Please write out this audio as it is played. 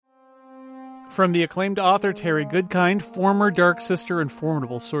From the acclaimed author Terry Goodkind, former Dark Sister and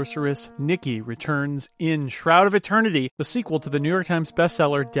formidable sorceress Nikki returns in Shroud of Eternity, the sequel to the New York Times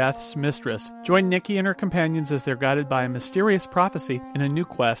bestseller Death's Mistress. Join Nikki and her companions as they're guided by a mysterious prophecy in a new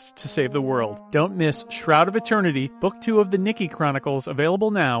quest to save the world. Don't miss Shroud of Eternity, Book 2 of the Nikki Chronicles, available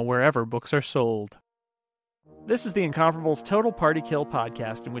now wherever books are sold. This is the Incomparables Total Party Kill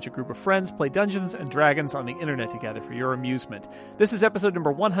podcast, in which a group of friends play Dungeons and Dragons on the internet together for your amusement. This is episode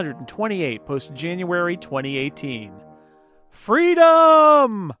number 128, posted January 2018.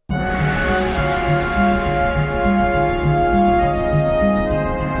 Freedom!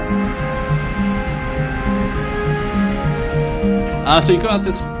 So you go out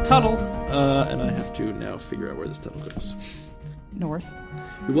this tunnel, and I have to now figure out where this tunnel goes. North.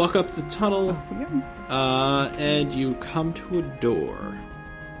 You walk up the tunnel, and you come to a door.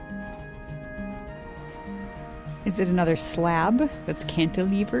 Is it another slab that's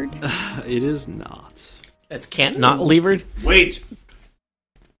cantilevered? It is not. It's not levered? Wait.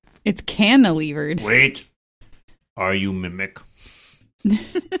 It's cantilevered. Wait. Are you mimic?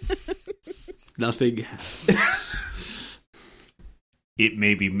 Nothing. It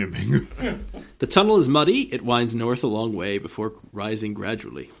may be mimic. The tunnel is muddy. It winds north a long way before rising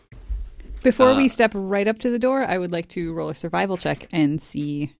gradually. Before we step right up to the door, I would like to roll a survival check and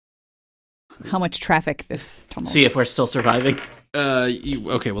see how much traffic this tunnel. See if we're still surviving.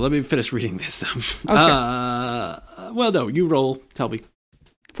 Okay, well, let me finish reading this then. Oh, sure. Well, no, you roll. Tell me.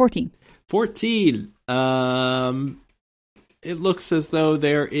 14. 14. It looks as though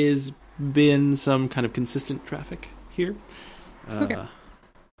there is been some kind of consistent traffic here. Okay.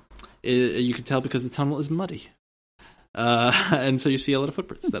 You can tell because the tunnel is muddy. And so you see a lot of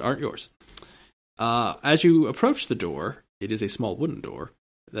footprints that aren't yours. As you approach the door, it is a small wooden door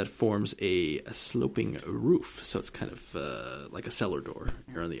that forms a sloping roof. So it's kind of like a cellar door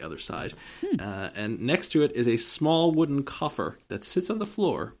here on the other side. And next to it is a small wooden coffer that sits on the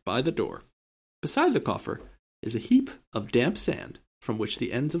floor by the door. Beside the coffer is a heap of damp sand from which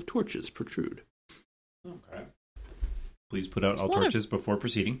the ends of torches protrude. Okay. Please put out all torches before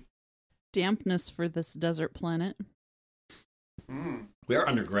proceeding. Dampness for this desert planet. We are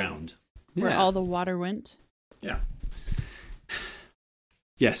underground. Where all the water went. Yeah.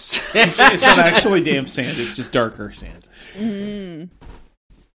 Yes. It's not actually damp sand, it's just darker sand.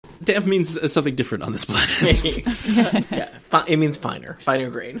 Damp means something different on this planet. Yeah, it means finer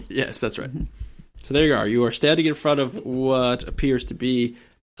grain. Yes, that's right. So there you are. You are standing in front of what appears to be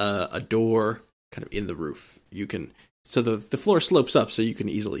a door kind of in the roof. You can... So the floor slopes up so you can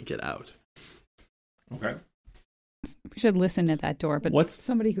easily get out. Okay. We should listen at that door, but What's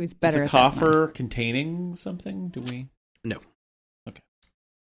somebody who's better is at the that coffer containing something? Do we? No. Okay.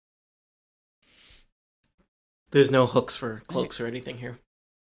 There's no hooks for cloaks or anything here.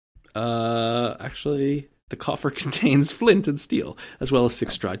 Actually, the coffer contains flint and steel, as well as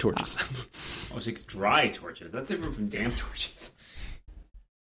 6 dry torches. Oh, 6 dry torches. That's different from damp torches.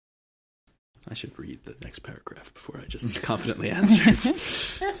 I should read the next paragraph before I just confidently answer.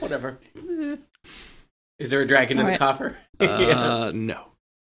 Whatever. Is there a dragon in the coffer? No.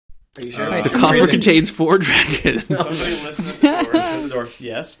 Are you sure? The coffer contains 4 dragons. Somebody listen at the door. Listen at the door.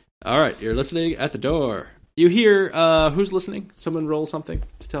 Yes. All right, you're listening at the door. You hear, who's listening? Someone roll something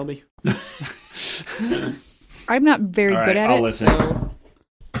to tell me. I'm not very good at I'll it. listen. So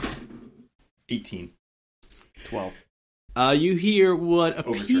 18. 12. You hear what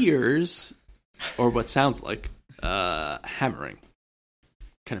appears, or what sounds like, hammering,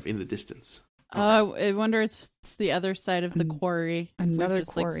 kind of in the distance. I wonder if it's the other side of the quarry. Another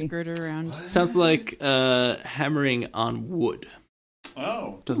just quarry. like skirt around. Sounds like hammering on wood.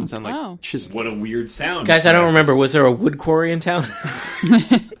 Oh. Doesn't sound like chiseling. What a weird sound. Guys, I don't remember. Was there a wood quarry in town?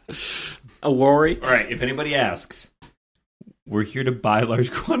 A quarry? All right, if anybody asks, we're here to buy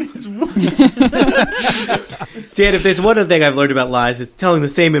large quantities of wood. Dan, if there's one thing I've learned about lies, it's telling the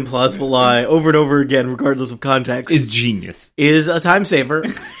same implausible lie over and over again, regardless of context. Is genius. Is a time saver.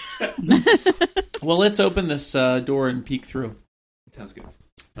 Well, let's open this door and peek through. Sounds good.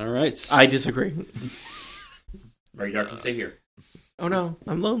 All right. I disagree. Very dark. Stay here. Oh no,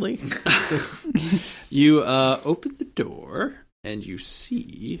 I'm lonely. You open the door, and you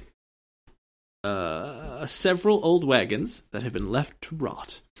see several old wagons that have been left to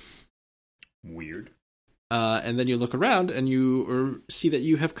rot. Weird. And then you look around, and you see that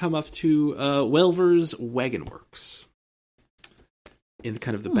you have come up to Welver's Wagon Works. In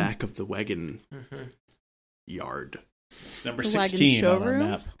kind of the back of the wagon yard. It's number The 16 wagon on our showroom?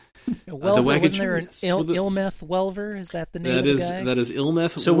 map. The wagon wasn't there an showroom, yes. Ilmeth Welver? Is that the name That of is the guy? that is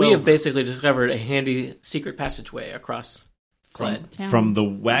Ilmeth. So we have Welver. basically discovered a handy secret passageway across from the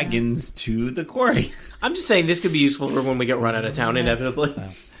wagons to the quarry. I'm just saying this could be useful for when we get run out of town, inevitably.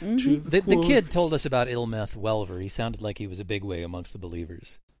 The kid told us about Ilmeth Welver. He sounded like he was a bigwig amongst the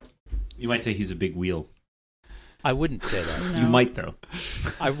believers. You might say he's a big wheel. I wouldn't say that. You might, though.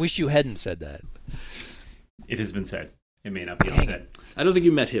 I wish you hadn't said that. It has been said. It may not be all said. I don't think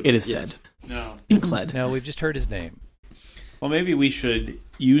you met him. It is yet. said. No. Eglath. No, we've just heard his name. Well, maybe we should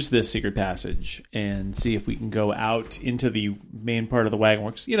use this secret passage and see if we can go out into the main part of the wagon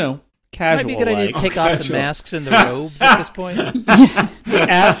works. You know, casual. Might be a good idea to like. take off the masks and the robes at this point.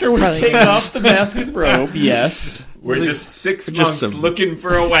 After we take off the mask and robe, yes. We're just six monks looking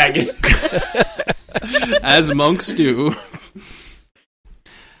for a wagon. As monks do.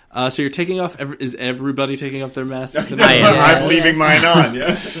 So you're taking off. Is everybody taking off their masks? I am. I'm leaving mine on.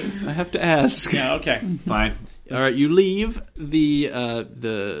 Yeah. I have to ask. Yeah, okay. Fine. All right, you leave We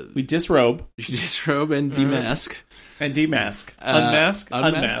disrobe. you disrobe and demask. And demask. Unmask?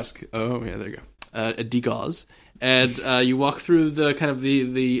 Unmask. Oh, yeah, there you go. Degauze. And you walk through the kind of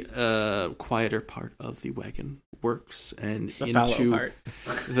the quieter part of the wagon works and The into fallow part.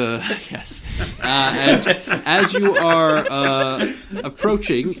 the yes. And as you are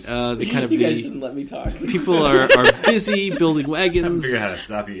approaching the kind of You guys the shouldn't let me talk. people are busy building I haven't wagons, figured out how to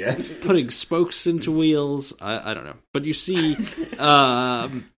stop you yet. putting spokes into wheels. I don't know, but you see.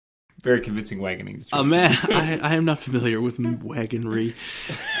 Very convincing wagoning. A man, I am not familiar with wagonry.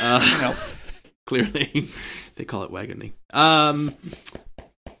 Clearly, they call it wagoning.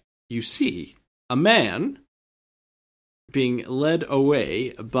 You see a man being led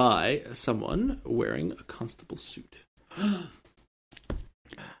away by someone wearing a constable suit.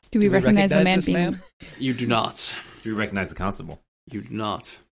 Do we recognize the man this being... man? You do not. Do we recognize the constable? You do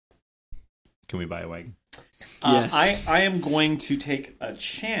not. Can we buy a wagon? Yes. I am going to take a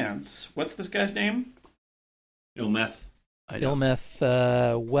chance. What's this guy's name? Ilmeth. Ilmeth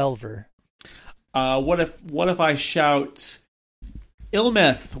Welver. What if I shout,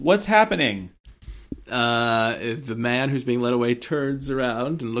 Ilmeth, what's happening? The man who's being led away turns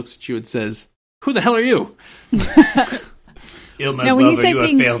around and looks at you and says, "Who the hell are you?" Ilmeth Now, when you Welver, say you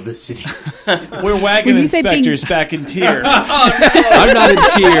being- have failed this city. We're wagon When you say inspectors back in tier. I'm not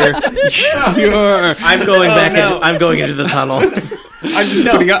in tier. You're. I'm going back. I'm going into the tunnel.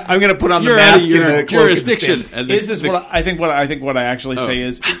 I'm going to put on the You're out mask of your and the jurisdiction. cloak And Is this what I think? What I actually say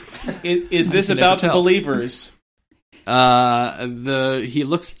is this can about the never tell. believers? He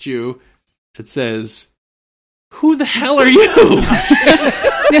looks at you and says, "Who the hell are you?"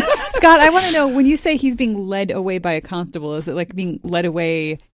 Scott, I want to know, when you say he's being led away by a constable, is it like being led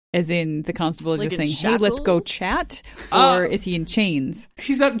away as in the constable is Like just in saying, hey, let's go shackles? chat? Or is he in chains?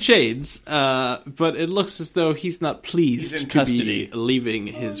 He's not in chains, but it looks as though he's not pleased He's in to custody. be leaving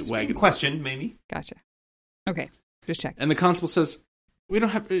his wagon. Question, maybe. Gotcha. Okay, just check. And the constable says, "We don't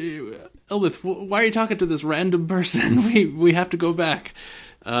have Elbeth. Why are you talking to this random person? We have to go back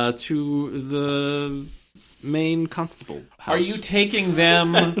to the main constable house." Are you taking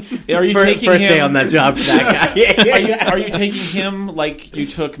them? Are you taking First him? day on that job for that guy. Are you taking him like you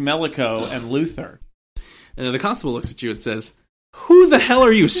took Melico and Luther? And the constable looks at you and says, "Who the hell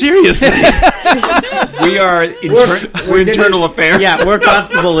are you? Seriously?" We are we're internal affairs. Yeah, we're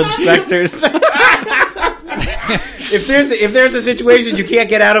constable inspectors. If there's a situation you can't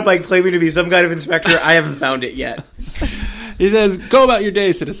get out of by claiming to be some kind of inspector, I haven't found it yet. He says, "Go about your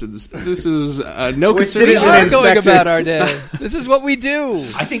day, citizens. This is no We're concern." We citizen are going inspectors. about our day. This is what we do.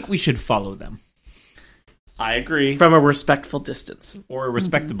 I think we should follow them. I agree. From a respectful distance. Or a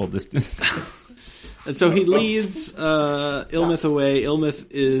respectable distance. And so he leads Ilmeth away. Ilmeth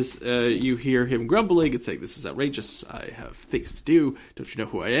is, you hear him grumbling and saying, "This is outrageous. I have things to do. Don't you know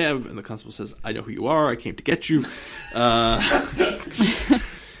who I am?" And the constable says, "I know who you are. I came to get you."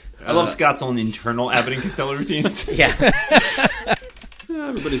 I love Scott's own internal Abbott and Costello routines. Yeah.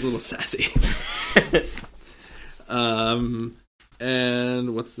 Everybody's a little sassy.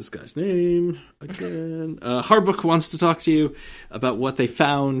 And what's this guy's name again? Harbook wants to talk to you about what they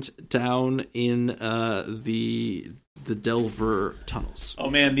found down in the Delver tunnels.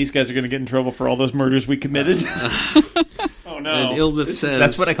 Oh man, these guys are going to get in trouble for all those murders we committed. Oh no! And Ilmeth says,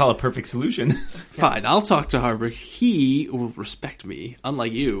 That's what I call a perfect solution. "Fine, I'll talk to Harbook. He will respect me,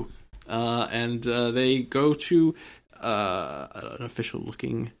 unlike you." And they go to an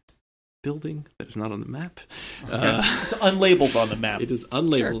official-looking building that is not on the map. It's unlabeled on the map. It is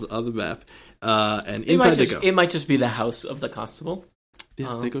unlabeled on the map. And It inside might, they just, go. it might just be the house of the constable.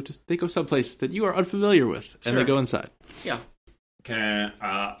 Yes, they go someplace that you are unfamiliar with, and they Sure. go inside. Yeah. Can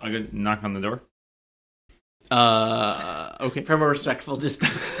I go knock on the door? Okay. From a respectful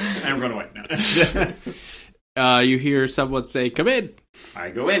distance. I'm going away now. You hear someone say, "Come in." I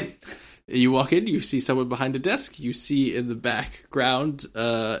go in. You walk in, you see someone behind a desk. You see in the background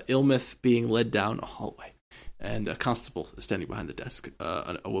Ilmeth being led down a hallway. And a constable is standing behind the desk,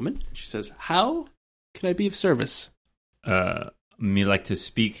 a woman. She says, "How can I be of service?" Me like to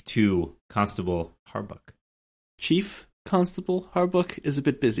speak to Constable Harbuck. Chief Constable Harbuck is a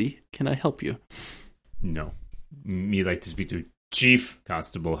bit busy. Can I help you? No. Me like to speak to Chief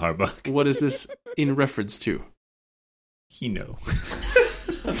Constable Harbuck. What is this in reference to? He know.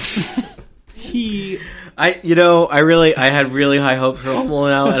 I had really high hopes for Omlal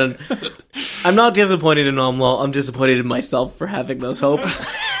now, and I'm not disappointed in Omlal. I'm disappointed in myself for having those hopes.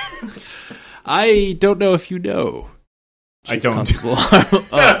 I don't know if you know. I don't. Constable.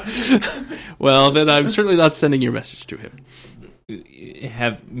 Well, then I'm certainly not sending your message to him. We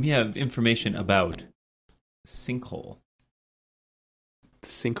have information about sinkhole. The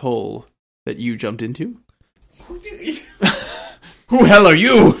sinkhole that you jumped into? Who hell are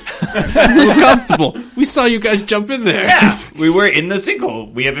you? Constable, we saw you guys jump in there. Yeah, we were in the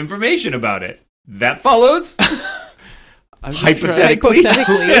sinkhole. We have information about it. That follows? Hypothetically.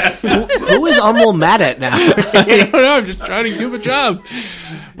 Who is Omlal mad at now? I don't know, I'm just trying to do my job.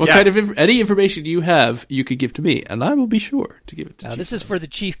 What kind of any information you have, you could give to me, and I will be sure to give it to you. Now, this is for the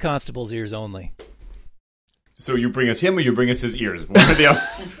chief constable's ears only. So you bring us him or you bring us his ears? One or the other?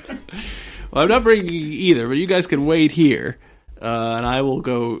 Well, I'm not bringing either, but you guys can wait here, and I will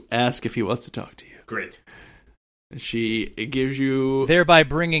go ask if he wants to talk to you. Great. She gives you... Thereby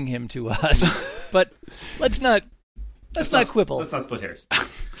bringing him to us. But let's not quibble. Let's not split hairs.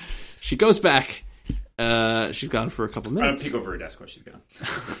 She goes back. She's gone for a couple minutes. I'll peek over her desk while she's gone.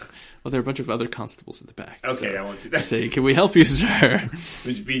 Well, there are a bunch of other constables in the back. Okay, so I won't do that. Say, can we help you, sir?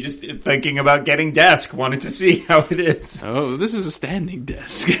 Would be just thinking about getting desk. Wanted to see how it is. Oh, this is a standing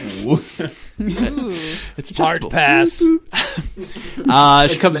desk. Ooh. It's hard pass.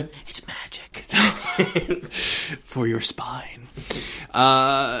 She comes. It's magic. For your spine.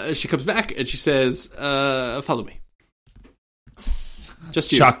 She comes back and she says, "Follow me."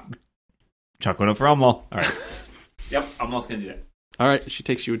 Just you. Chalk one up for Omlal. All right. Yep, Omlal's gonna do that. All right. She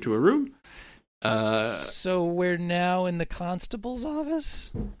takes you into a room. So we're now in the constable's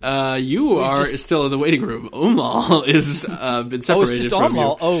office? You are still in the waiting room. Omlal is been separated it's just from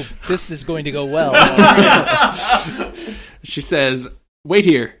Omlal. you. Oh, this is going to go well. She says, "Wait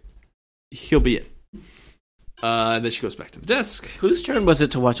here. He'll be in." And then she goes back to the desk. Whose turn was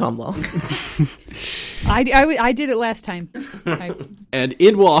it to watch Omlal? I did it last time. And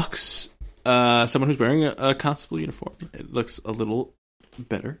in walks someone who's wearing a constable uniform. It looks a little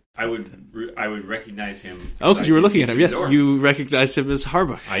better. I would recognize him. Oh, because you were looking at him. Yes, you recognized him as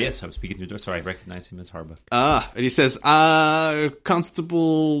Harbuck. Yes, I was speaking to the door, so I recognize him as Harbuck. And he says,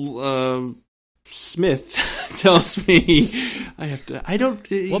 Constable Smith tells me I have to. I don't.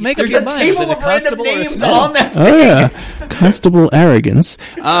 Well, make up your mind. Is it a constable or a Smith? On that. Oh yeah, Constable Arrogance.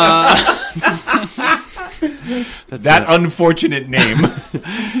 That unfortunate name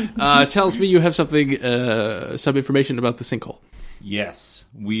tells me you have something, some information about the sinkhole. Yes,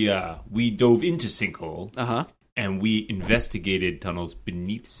 we dove into sinkhole, and we investigated tunnels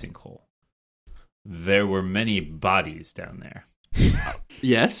beneath sinkhole. There were many bodies down there.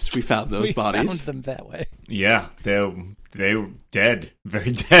 Yes, we found those bodies. We found them that way. Yeah, they were dead,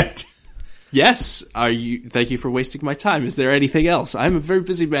 very dead. Yes. Thank you for wasting my time. Is there anything else? I'm a very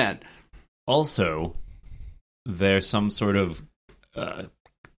busy man. Also, there's some sort of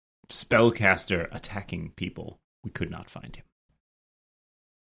spellcaster attacking people. We could not find him.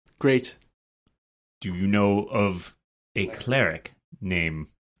 Great. Do you know of a cleric named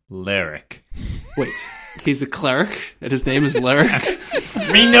Leric? Wait, he's a cleric, and his name is Leric?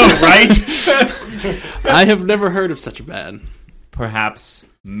 We know, right? I have never heard of such a man. Perhaps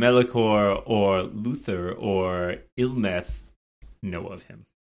Melikor or Luther or Ilmeth know of him.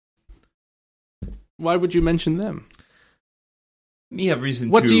 Why would you mention them? Me have reason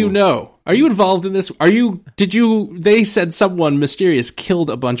What do you know? Are you involved in this? They said someone mysterious killed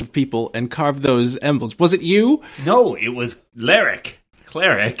a bunch of people and carved those emblems. Was it you? No, it was Leric.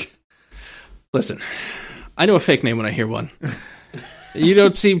 Cleric. Listen, I know a fake name when I hear one. You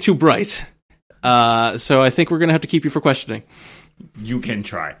don't seem too bright. So I think we're going to have to keep you for questioning. You can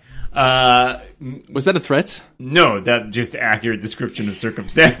try. Was that a threat? No, that's just accurate description of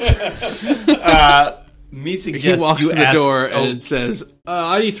circumstance. Me suggest he walks you to the ask, door and says,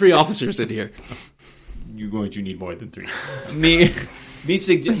 I need 3 officers in here. You're going to need more than 3. Me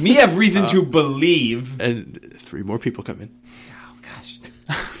have reason to believe. And 3 more people come in. Oh, gosh.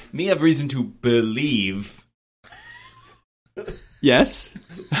 Me have reason to believe. Yes?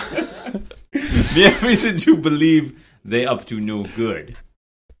 We have reason to believe they up to no good.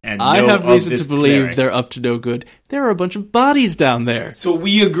 And I have reason to believe cleric. they're up to no good. There are a bunch of bodies down there. So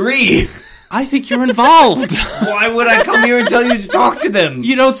we agree. I think you're involved. Why would I come here and tell you to talk to them?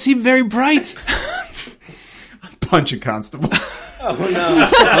 You don't seem very bright. Punch a constable. Oh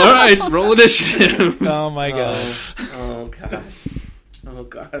no! All right, roll initiative. Oh my god. Oh gosh! Oh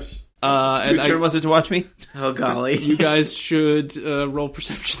gosh! And You sure wasn't to watch me? Oh golly! you guys should roll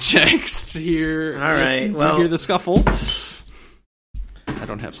perception checks to hear. All right, you well- hear the scuffle. I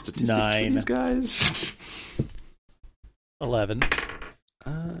don't have statistics 9. for these guys. 11. I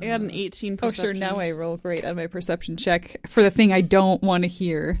got an 18 Oh, perception. sure. Now I roll great on my perception check for the thing I don't want to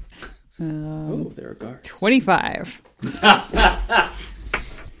hear. Oh, there are guards. 25. I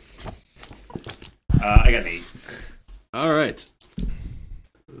got an 8. All right.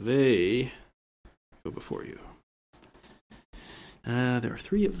 They go before you. There are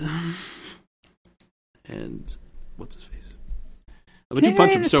 3 of them. And what's his face? But you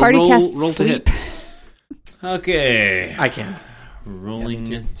punch him, so roll to hit. Okay. I can.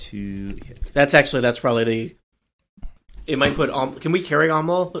 Rolling to hit. That's probably the. It might put. Can we carry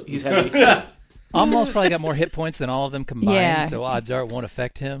Amlo? He's heavy. Aml's probably got more hit points than all of them combined, Yeah. so odds are it won't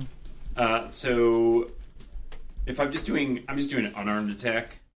affect him. So if I'm just doing an unarmed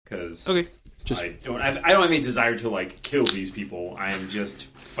attack because Okay. I don't have any desire to like kill these people. I am just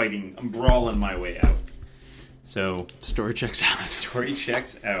fighting. I'm brawling my way out. So Story checks out. story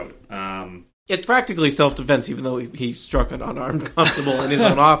checks out. It's practically self-defense, even though he struck an unarmed constable in his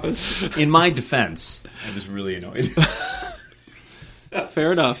own office. In my defense, I was really annoyed.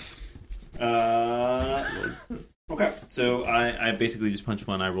 Fair enough. Okay, so I basically just punched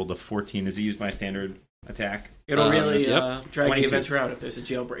one. I rolled a 14. Does he use my standard attack? It'll really yep. drag 22. the adventure out if there's a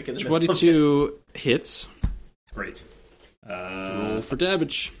jailbreak in the middle. 22 hits. Great. Roll for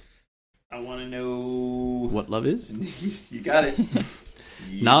damage. I want to know What love is? You got it.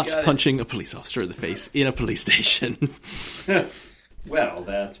 Not punching a police officer in the face in a police station. Well,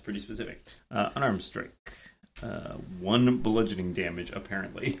 that's pretty specific. Unarmed strike. 1 bludgeoning damage,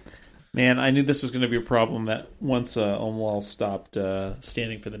 apparently. Man, I knew this was going to be a problem that once Omwal stopped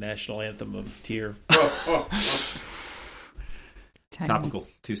standing for the national anthem of Tyr. Topical.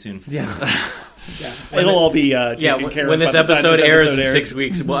 Too soon. Yeah. It'll all be taken care of when this by the time episode airs in airs. 6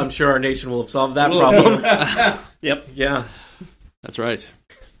 weeks, well, I'm sure our nation will have solved that problem. Yep. Yeah. That's right.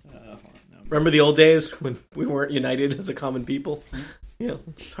 Remember the old days when we weren't united as a common people? Yeah,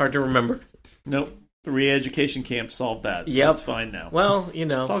 it's hard to remember. Nope. The re-education camp solved that. So Yep. it's fine now. Well, you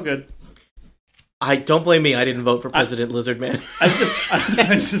know. It's all good. I don't blame me. I didn't vote for President Lizard Man.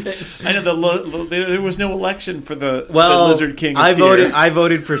 I know there was no election for the Lizard King. Of I Tyr.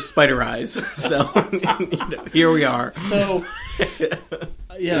 voted for Spider Eyes. So here we are. So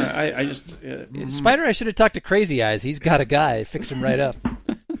yeah, I just Spider, I should have talked to Crazy Eyes. He's got a guy. Fixed him right up.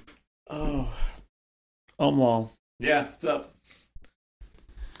 Omwal. Yeah, what's up?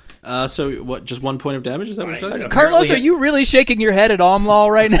 So what? Just 1 point of damage? Is that what you're talking about? Carlos, are you really shaking your head at Omlal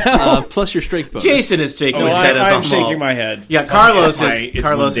right now? Plus your strength bonus. Jason is shaking his head. I'm shaking my head. Yeah, Carlos It's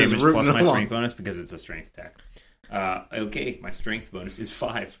Carlos 1 is damage rooting plus my along. strength bonus because it's a strength attack. Okay, my strength bonus is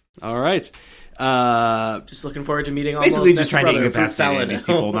 5. All right. Just looking forward to meeting all Basically, those just trying to brother, fruit incapacitate salad. these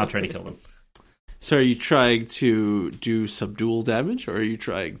people, not trying to kill them. So are you trying to do subdual damage, or are you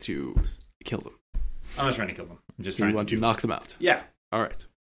trying to kill them? I'm not trying to kill them. I'm just So you trying want to to knock them out? Yeah. All right.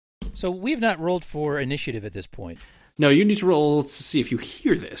 So we've not rolled for initiative at this point. No, you need to roll to see if you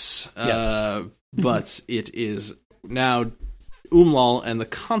hear this. Yes. But it is now Umlal and the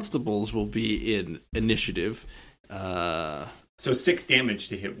constables will be in initiative. So 6 damage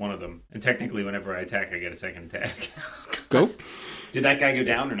to hit one of them. And technically, whenever I attack, I get a second attack. Go. Did that guy go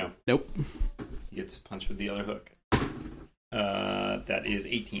down or no? Nope. He gets punched with the other hook. That is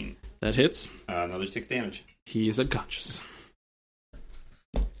 18. That hits. Another 6 damage. He is unconscious.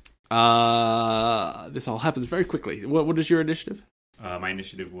 This all happens very quickly. What is your initiative? My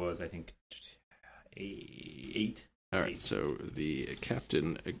initiative was, I think, 8. All right, so the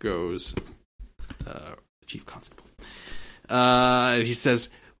captain goes, chief constable. He says,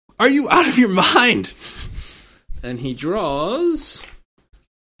 "Are you out of your mind?" And he draws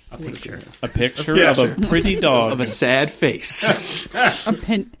A picture. A picture of a pretty dog. of a sad face.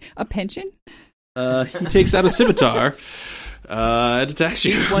 A pension? He takes out a scimitar and attacks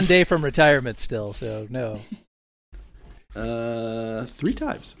you. He's 1 day from retirement still, so no. 3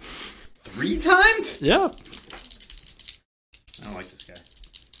 times. 3 times? Yeah. I don't like this guy.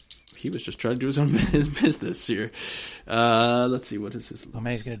 He was just trying to do his business here. Let's see, what is his Oh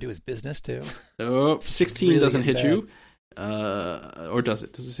man, he's going to do his business too. Oh, 16 Really doesn't hit getting you. Or does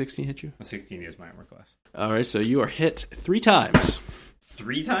it? Does a 16 hit you? A 16 is my armor class. All right, so you are hit 3 times.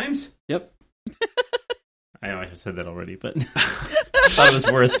 3 times? Yep. I know I have said that already, but I thought it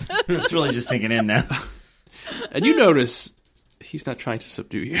was worth. It's really just sinking in now. And you notice he's not trying to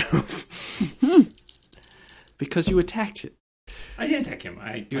subdue you because you attacked it. I didn't attack him.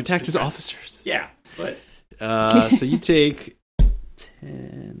 You attacked his officers. Yeah, but so you take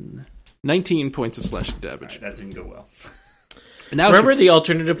 19 points of slashing damage. That didn't go well. And now remember the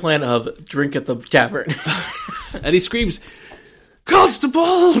alternative plan of drink at the tavern. And he screams,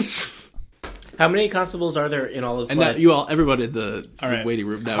 "Constables!" How many constables are there in all of and now everybody in the waiting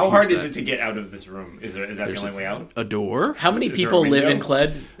room now. How hard is it to get out of this room? Is that the only way out? A door? How many people live in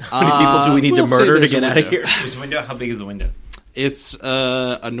Cled? How many people do we need to murder to get out of here? There's a window. How big is the window? It's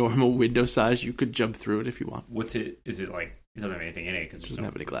a normal window size. You could jump through it if you want. What's it? Is it like it doesn't have anything in it? Because it doesn't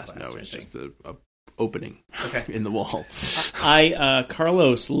have any glass. No, it's just a opening in the wall.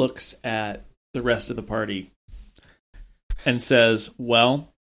 Carlos looks at the rest of the party and says, "Well,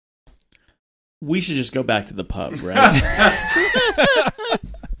 we should just go back to the pub, right?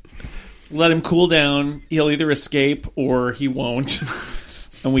 Let him cool down. He'll either escape or he won't,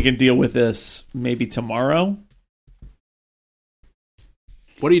 and we can deal with this maybe tomorrow."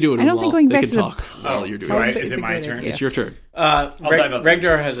 What are you doing? I don't think going back to the while you're doing it. Is it my turn? It's your turn.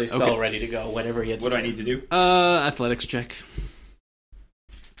 Regdar has a spell ready to go whenever he has. What do I need to do? Athletics check.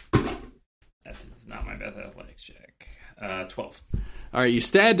 That's not my best athletics check. 12. All right, you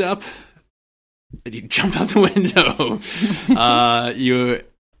stand up and you jump out the window.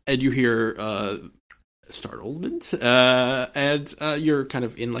 you hear startlement, and you're kind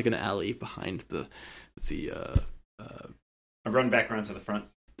of in like an alley behind the. I run back around to the front.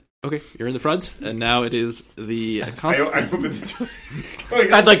 Okay, you're in the front, and now it is the constable. I open the door.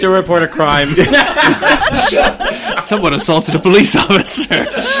 I'd like to report a crime. Someone assaulted a police officer.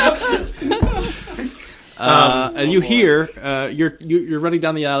 And you hear you're running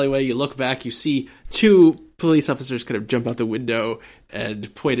down the alleyway. You look back. You see 2 police officers kind of jump out the window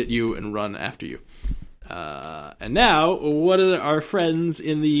and point at you and run after you. And now, what are our friends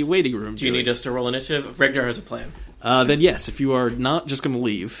in the waiting room Do you doing? need us to roll initiative? Regdar has a plan. Then yes, if you are not just going to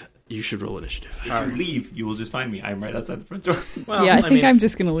leave, you should roll initiative. If you leave, you will just find me. I'm right outside the front door. Well, I think I'm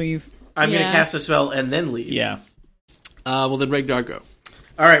just going to leave. I'm going to cast a spell and then leave. Yeah. Well, then Regdar, go.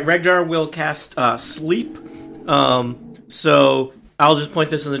 All right, Regdar will cast Sleep. So I'll just point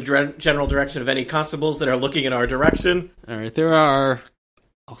this in the general direction of any constables that are looking in our direction. All right, there are...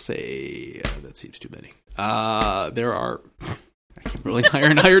 I'll say... that seems too many. There are... I keep rolling higher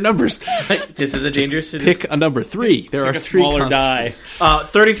and higher numbers. This is a dangerous... Pick a number 3. There are 3 smaller die.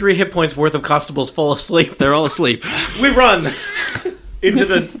 33 hit points worth of constables fall asleep. They're all asleep. We run into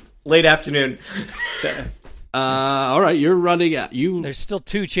the late afternoon. All right, you're running out. There's still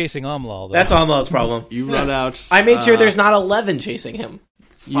 2 chasing Omlal, though. That's Omlal's problem. You run out. I made sure there's not 11 chasing him.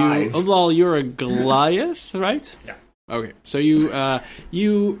 5. Omlal, you're a Goliath, right? Yeah. Okay, so you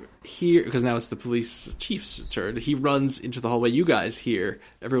hear, because now it's the police chief's turn. He runs into the hallway. You guys hear,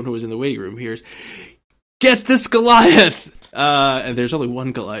 everyone who was in the waiting room hears, "Get this Goliath!" And there's only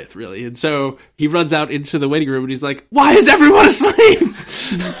one Goliath, really. And so he runs out into the waiting room and he's like, "Why is everyone asleep?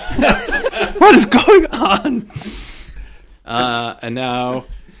 What is going on?" And now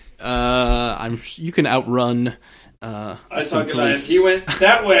you can outrun I saw Goliath. He went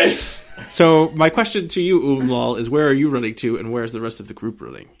that way. So my question to you, Umlal, is where are you running to and where's the rest of the group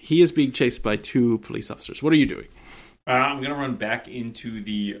running? He is being chased by 2 police officers. What are you doing? I'm going to run back into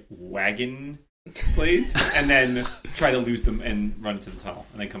the wagon place and then try to lose them and run into the tunnel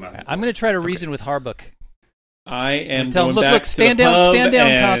and then come out. I'm going to try to reason with Harbuck. I am tell going him, back look, to stand the down, pub stand down,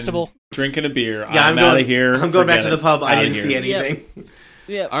 and constable. Drinking a beer. Yeah, I'm out of here. I'm going back to Forget the pub. it. I Outta didn't here. see anything.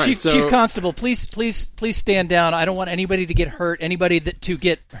 Yeah. All right, Chief Constable, please stand down. I don't want anybody to get hurt. Anybody to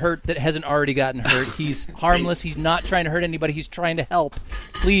get hurt that hasn't already gotten hurt. He's harmless. He's not trying to hurt anybody. He's trying to help.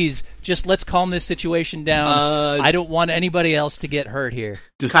 Please, just let's calm this situation down. I don't want anybody else to get hurt here.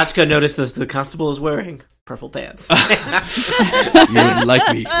 Kachka noticed this. The constable is wearing purple pants. You wouldn't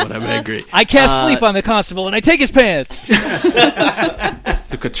like me when I'm angry. I cast sleep on the constable and I take his pants. This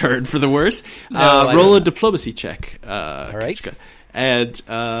took a turn for the worse. Roll a diplomacy check. All right. Kachka. And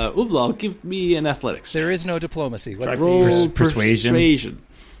Umlal, give me an athletics. There is no diplomacy. What's Roll Persuasion.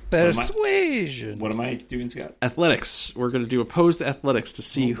 persuasion? What am I doing, Scott? Athletics. We're going to do opposed athletics to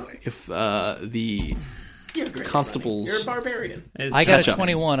see if the constables... You're a barbarian. I got a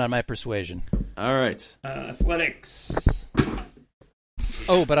 21 on my persuasion. All right. Athletics.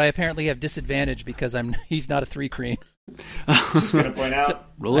 Oh, but I apparently have disadvantage because he's not a 3 creen. Just going to point out.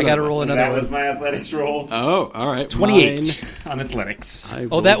 I got to roll another That one. was my athletics roll. Oh, all right. 28 on athletics.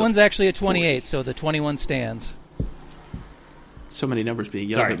 Mine, That one's actually a 28, so the 21 stands. so many numbers being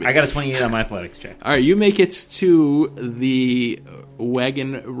yelled Sorry, at me. I got a 28 on my athletics check. All right, you make it to the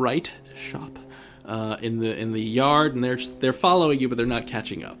wagon right shop in the yard, and they're following you, but they're not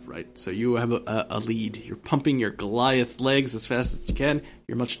catching up. Right, so you have a lead. You're pumping your Goliath legs as fast as you can.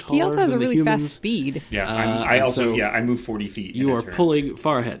 You're much taller. He also has than a the really humans. fast speed. Yeah, I move 40 feet. You in a are turn. pulling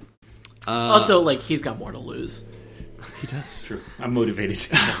far ahead. Also, like, he's got more to lose. He does. True. I'm motivated.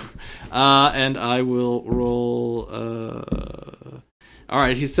 And I will roll. All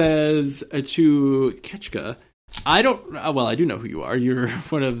right, he says to Ketchka, I don't. Well, I do know who you are. You're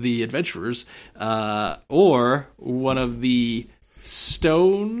one of the adventurers, or one of the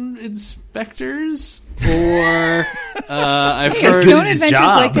stone inspectors, or I've heard Stone his adventures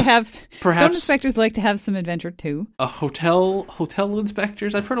job. like to have. Perhaps- Stone inspectors like to have some adventure too. a hotel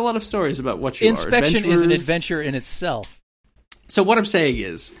inspectors. I've heard a lot of stories about what you Inspection are. is an Adventurers. adventure in itself. So what I'm saying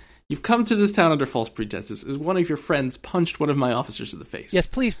is, you've come to this town under false pretenses. Is one of your friends punched one of my officers in the face? Yes,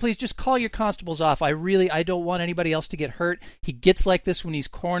 please, just call your constables off. I don't want anybody else to get hurt. He gets like this when he's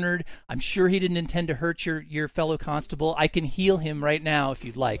cornered. I'm sure he didn't intend to hurt your fellow constable. I can heal him right now if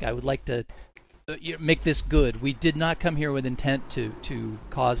you'd like. I would like to make this good. We did not come here with intent to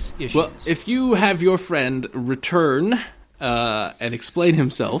cause issues. Well, if you have your friend return and explain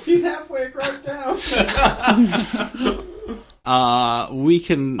himself, He's halfway across town. we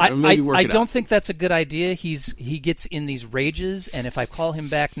can maybe work I it don't out. think that's a good idea. He gets in these rages, and if I call him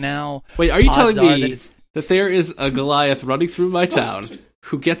back now, Wait, are you telling odds are me that there is a Goliath running through my town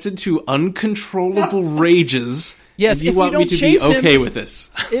who gets into uncontrollable rages? Yes, and you if you want me don't to be chase him- okay with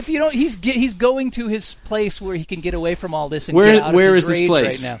this? if you don't, he's going to his place where he can get away from all this and Where- get out where of his is this rage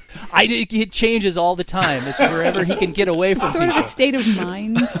place? right now. It changes all the time. It's wherever he can get away from Sort of people. a state of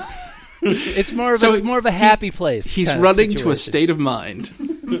mind. It's more of So it's more of a happy place. He's kind of running to a situation. state of mind.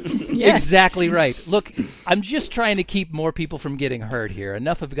 Yes. Exactly right. Look, I'm just trying to keep more people from getting hurt here.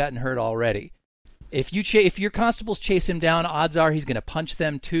 Enough have gotten hurt already. If your constables chase him down, odds are he's going to punch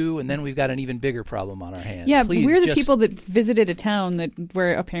them too, and then we've got an even bigger problem on our hands. Yeah, Please we're the just- people that visited a town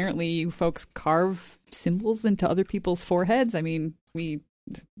where apparently you folks carve symbols into other people's foreheads. I mean,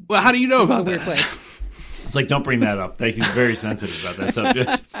 Well, how do you know this is a about weird that? place. It's like, don't bring that up. He's very sensitive about that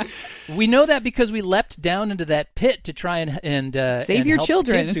subject. We know that because we leapt down into that pit to try and Save and your help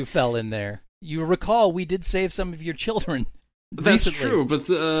children. the kids who fell in there. You recall we did save some of your children. That's recently. true, but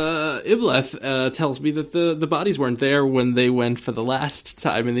Eglath tells me that the bodies weren't there when they went for the last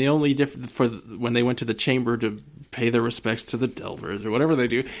time, and the only when they went to the chamber to pay their respects to the Delvers or whatever they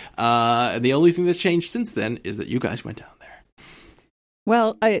do, and the only thing that's changed since then is that you guys went down there.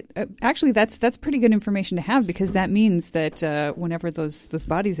 Well, actually, that's pretty good information to have because that means that whenever those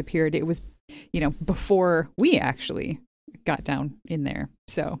bodies appeared, it was before we actually got down in there.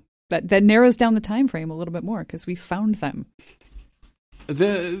 So that narrows down the time frame a little bit more because we found them.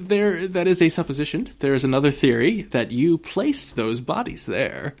 That is a supposition. There is another theory that you placed those bodies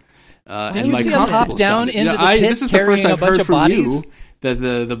there. Did and you my see us hop constables down found it. into You know, the pit this is the carrying first a I've bunch heard of from bodies? you that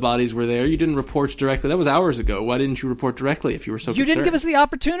the bodies were there. You didn't report directly. That was hours ago. Why didn't you report directly if you were so You concerned? didn't give us the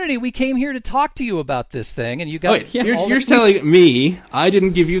opportunity. We came here to talk to you about this thing, and you got. Oh, wait, all you're the- telling me I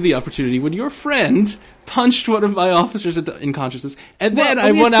didn't give you the opportunity when your friend punched one of my officers in consciousness, and then Well,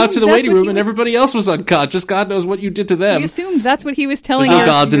 I we went out to assumed the that's waiting what room he and was- everybody else was unconscious. God knows what you did to them. We assumed that's what he was telling There's no your-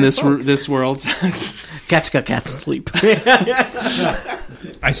 gods in your this folks. this world. Ketchka can't sleep.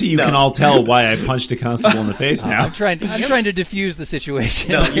 I see you can all tell why I punched a constable in the face now. I'm trying to diffuse the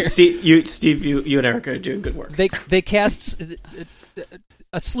situation. No, here. Steve, you and Erica are doing good work. They cast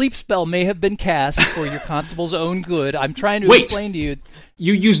a sleep spell may have been cast for your constable's own good. I'm trying to Wait. explain to you.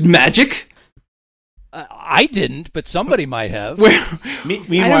 You used magic? I didn't, but somebody might have. Where?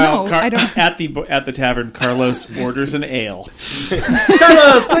 Meanwhile, I don't- at the tavern, Carlos orders an ale.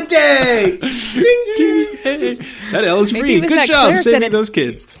 Carlos, good day! That L is Maybe free. it was Good that job cleric saving that those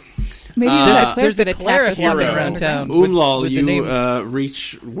kids. Maybe it was that cleric There's that a attacked cleric us walking while we were around underground. town. Umlal, with the you name-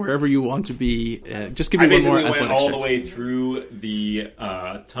 reach wherever you want to be. Just give I me one more basically went athletics all check. the way through the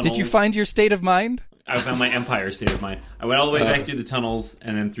tunnels. Did you find your state of mind? I found my empire state of mind. I went all the way back through the tunnels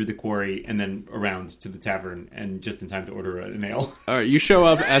and then through the quarry and then around to the tavern and just in time to order an ale. All right, you show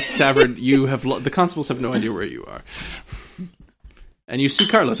up at the tavern. You have the constables have no idea where you are, and you see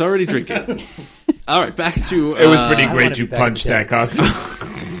Carlos already drinking. All right, back to It was pretty I great wanna to be back punch in the that constable.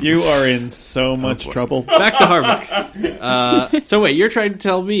 You are in so much trouble. back to Harvick. So wait, you're trying to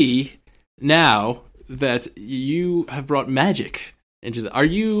tell me now that you have brought magic Are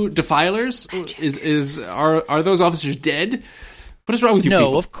you defilers? Are those officers dead? What is wrong with you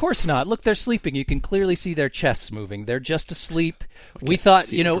people? No, of course not. Look, they're sleeping. You can clearly see their chests moving. They're just asleep. We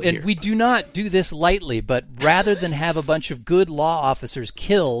thought, and we do not do this lightly, but rather than have a bunch of good law officers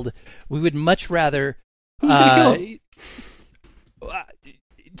killed, we would much rather... Who's going to kill them?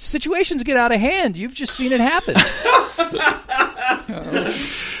 Situations get out of hand. You've just seen it happen.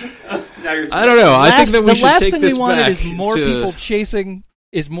 I don't know. I think that we should take this back. The last thing we wanted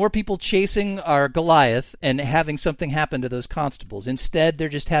is more people chasing our Goliath and having something happen to those constables. Instead, they're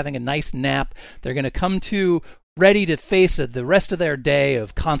just having a nice nap. They're going to come to ready to face the rest of their day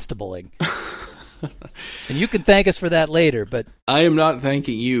of constabling. And you can thank us for that later, but... I am not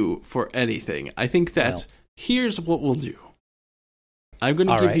thanking you for anything. I think that here's what we'll do. I'm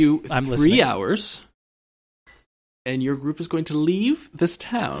going to give you 3 hours, and your group is going to leave this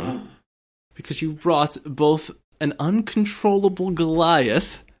town because you've brought both an uncontrollable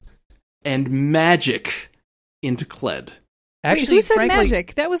Goliath and magic into Kled. Actually, who said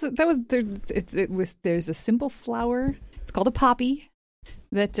magic? There's a simple flower. It's called a poppy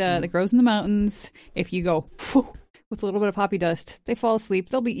that grows in the mountains. If you go with a little bit of poppy dust, they fall asleep.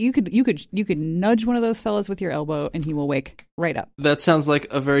 You could nudge one of those fellas with your elbow, and he will wake right up. That sounds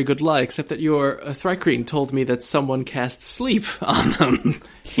like a very good lie, except that your Thrycreen told me that someone cast sleep on them.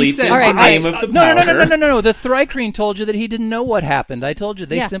 Sleep is the name of the powder. No. The Thrycreen told you that he didn't know what happened. I told you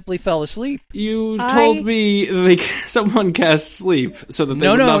they simply fell asleep. You told me someone cast sleep so that they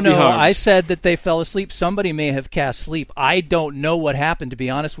would not be harmed. I said that they fell asleep. Somebody may have cast sleep. I don't know what happened, to be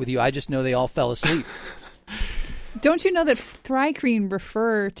honest with you. I just know they all fell asleep. Don't you know that Thrycreen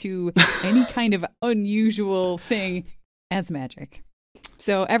refer to any kind of unusual thing as magic?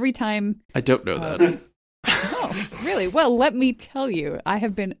 So every time... I don't know that. Oh, really? Well, let me tell you. I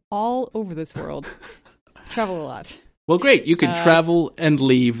have been all over this world. Travel a lot. Well, great. You can travel and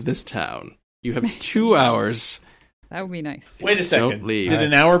leave this town. You have 2 hours. That would be nice. Wait a second. Don't leave. Did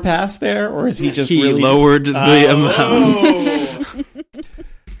an hour pass there, or is he just He lowered the amount.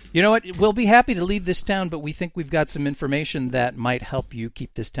 You know what? We'll be happy to leave this town, but we think we've got some information that might help you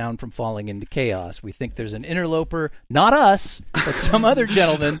keep this town from falling into chaos. We think there's an interloper, not us, but some other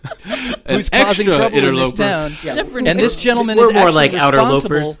gentleman who's causing trouble in this town. Yeah. And this gentleman We're is more actually like outer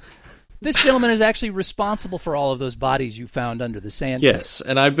responsible. lopers. This gentleman is actually responsible for all of those bodies you found under the sand pit. Yes,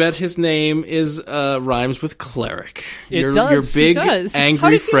 and I bet his name is rhymes with cleric. It does. Your big It does. How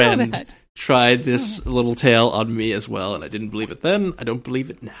angry did you know friend that? tried this little tale on me as well, and I didn't believe it then. I don't believe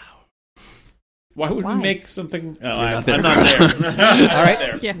it now. Why would we make something... Oh, I'm not there. not there. All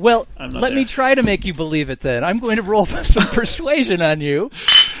right. Yeah. Well, not let me try to make you believe it then. I'm going to roll some persuasion on you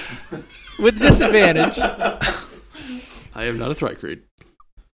with disadvantage. I am not a Thrycreen.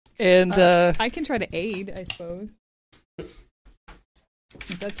 And I can try to aid, I suppose.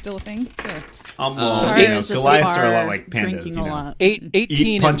 Is that still a thing? Yeah. Goliaths are a lot like pandas. Drinking a lot.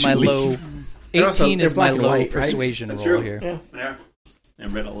 18 is my low. 18 is my low white, right? persuasion roll here. Yeah.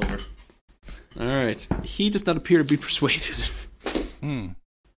 And red all over. All right. He does not appear to be persuaded. All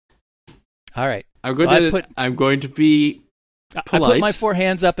right. I'm going to be polite. I put my 4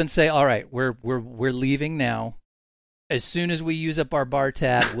 hands up and say, "All right, we're leaving now. As soon as we use up our bar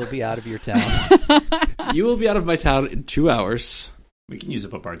tab, we'll be out of your town." You will be out of my town in 2 hours. We can use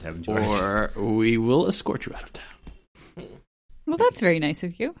up a bar tab in 2 hours. Or we will escort you out of town. Well, that's very nice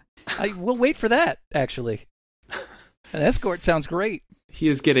of you. We'll wait for that, actually. An escort sounds great. He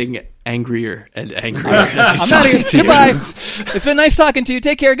is getting angrier and angrier as he's I'm out of here. talking to you. Goodbye. It's been nice talking to you.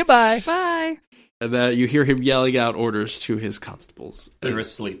 Take care. Goodbye. Bye. And you hear him yelling out orders to his constables. They're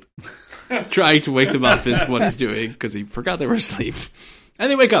asleep. Trying to wake them up is what he's doing, because he forgot they were asleep. And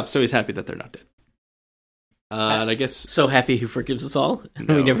they wake up, so he's happy that they're not dead. And I guess... So happy he forgives us all, and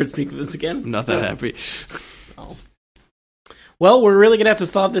we never speak of this again? I'm not that happy. Oh. Well, we're really going to have to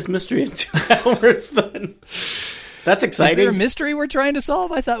solve this mystery in 2 hours, then. That's exciting. Is there a mystery we're trying to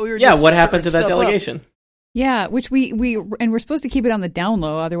solve? I thought we were Yeah, just what happened to that stirring stuff delegation? up. Yeah, which we're supposed to keep it on the down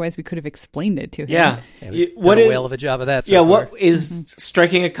low, otherwise we could have explained it to him. Yeah. We've done a whale of a job of that so far. What is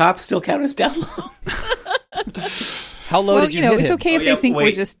striking a cop still count as down low? How low did you hit it's him? okay if they think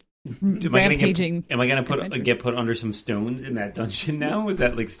we're just Am rampaging. I going to get put under some stones in that dungeon now? Is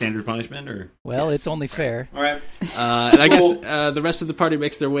that like standard punishment? Or Well, it's only fair. All right. And I guess the rest of the party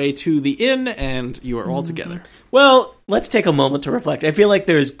makes their way to the inn, and you are all together. Well, let's take a moment to reflect. I feel like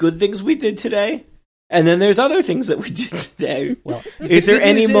there's good things we did today, and then there's other things that we did today. Well, is there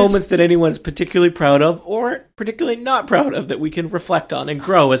any moments that anyone's particularly proud of or particularly not proud of that we can reflect on and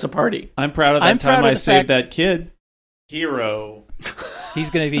grow as a party? I'm proud of that time I saved that kid. Hero. He's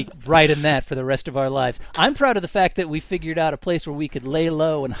going to be writing that for the rest of our lives. I'm proud of the fact that we figured out a place where we could lay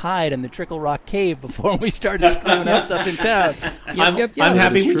low and hide in the Trickle Rock Cave before we started screwing up stuff in town. I'm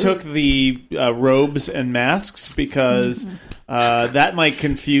happy we took the robes and masks because that might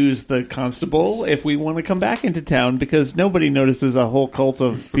confuse the constable if we want to come back into town because nobody notices a whole cult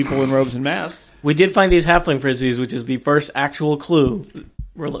of people in robes and masks. We did find these halfling frisbees, which is the first actual clue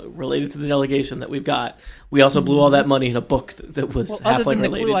related to the delegation that we've got. We also blew all that money in a book that was halfling other than the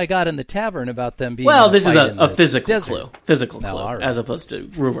related. Clue I got in the tavern about them being this is a physical desert. clue. Physical clue, right. as opposed to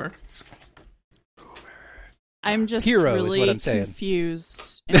rumor. I'm just Hero is really what I'm saying.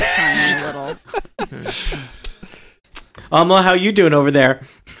 confused and crying a little. Amla, how you doing over there?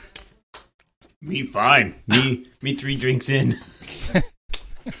 Me fine. Me 3 drinks in. We're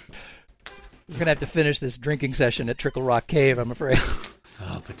going to have to finish this drinking session at Trickle Rock Cave, I'm afraid.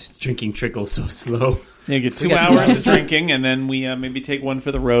 Oh, but this drinking trickles so slow. You get 2 hours of drinking, and then we maybe take one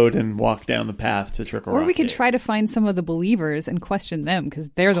for the road and walk down the path to Trickle Rock. Or we could Cave. try to find some of the believers and question them, because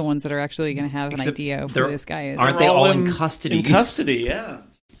they're the ones that are actually going to have an idea of who this guy is. Aren't they all in custody? In custody, yeah.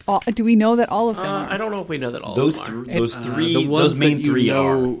 Do we know that all of them are? I don't know if we know that all those of them are. Those three, those main 3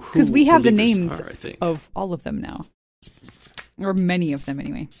 are. Because we have the names I think. of all of them now. Or many of them,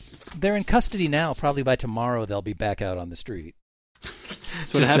 anyway. They're in custody now. Probably by tomorrow they'll be back out on the street.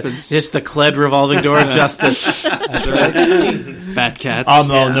 That's what happens. Just the Cled revolving door of justice. That's right. Fat cats.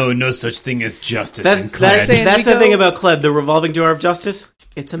 No such thing as justice in Cled. That's the thing about Cled, the revolving door of justice.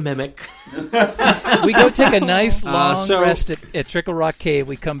 It's a mimic. We go take a nice long rest at Trickle Rock Cave.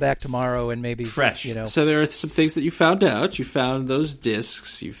 We come back tomorrow and maybe fresh. So there are some things that you found out. You found those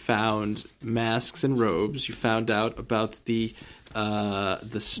discs. You found masks and robes. You found out about the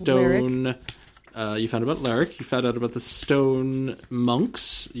stone. You found about Lyric. You found out about the stone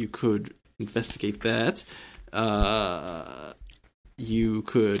monks. You could investigate that. You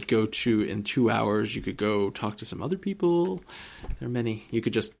could go in 2 hours. You could go talk to some other people. There are many. You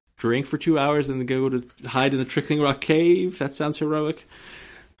could just drink for 2 hours and then go to hide in the Trickling Rock Cave. That sounds heroic.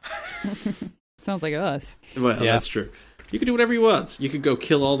 Sounds like us. Well, that's true. You could do whatever you want. You could go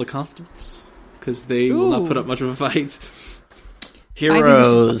kill all the constables because they will not put up much of a fight.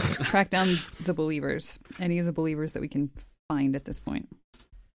 Heroes. Track down the believers. Any of the believers that we can find at this point.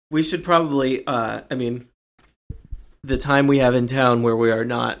 We should probably, the time we have in town where we are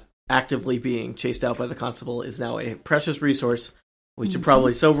not actively being chased out by the constable is now a precious resource. We should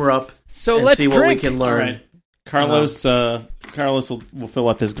probably sober up and let's see drink. what we can learn. Right. Carlos will fill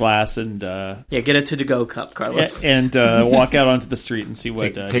up his glass and get it to go cup, Carlos, and walk out onto the street and see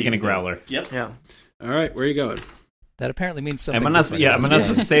what taking a growler. Yep. Yeah. All right, where are you going? That apparently means something. Am I not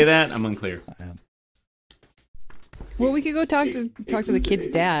supposed to say that? I'm unclear. Well, we could go talk to the kid's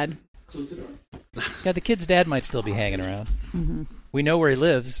dad. Yeah, the kid's dad might still be hanging around. Mm-hmm. We know where he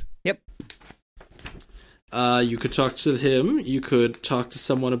lives. Yep. You could talk to him. You could talk to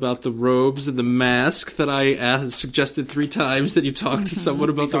someone about the robes and the mask that I suggested 3 times that you talk to someone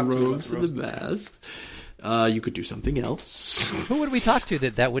about the robes and the masks. You could do something else. Who would we talk to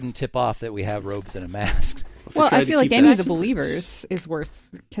that wouldn't tip off that we have robes and a mask? Well, I feel like any of the believers is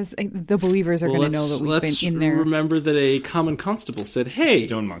worth, because the believers are going to know that we've been in there. Let's remember that a common constable said, "Hey,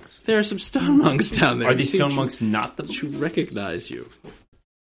 stone monks. There are some stone monks down there. Are these stone monks not the to recognize you?"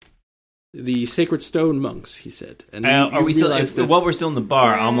 The sacred stone monks, he said. And are we still? While we're still in the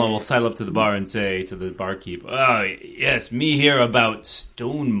bar, Alma will sidle up to the bar and say to the barkeep, "Oh, yes, me hear about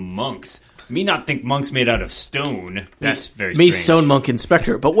stone monks. Me not think monks made out of stone. That's very strange. Me stone monk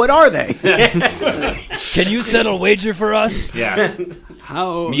inspector, but what are they?" Can you settle wager for us? Yes.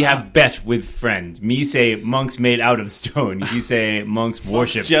 Me have bet with friend. Me say monks made out of stone. You say monks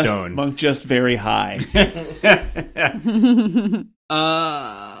worship stone. Monk just very high.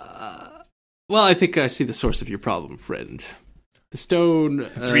 Well, I think I see the source of your problem, friend. The stone...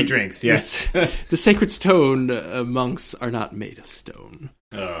 3 drinks, yes. The sacred stone monks are not made of stone.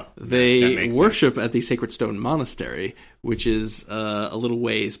 They worship at the Sacred Stone Monastery, which is a little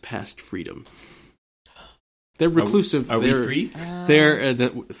ways past freedom. They're reclusive. Are we free?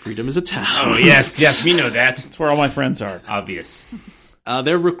 Freedom is a town. Oh, yes, we know that. That's where all my friends are. Obvious.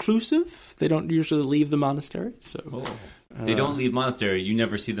 They're reclusive. They don't usually leave the monastery. So they don't leave monastery. You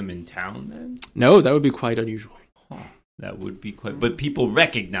never see them in town, then? No, that would be quite unusual. That would be quite... But people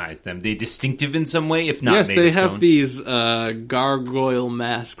recognize them. They distinctive in some way, if not yes, made they of stone. have these gargoyle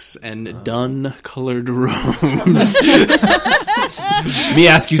masks and dun-colored robes. Me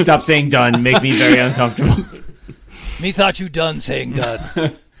ask you stop saying dun, make me very uncomfortable. Me thought you done saying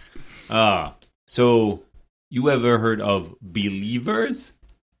done. So you ever heard of believers?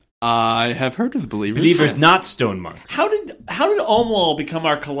 I have heard of the Believers. Believers, not stone monks. How did Omwal become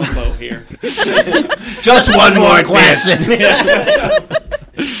our Columbo here? Just one more question.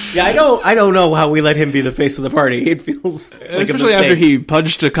 Yeah, I don't know how we let him be the face of the party. It feels like especially a after mistake. he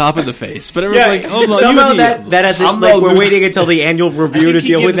punched a cop in the face. But everyone's like, oh, somehow that has it. Like we're waiting until the annual review to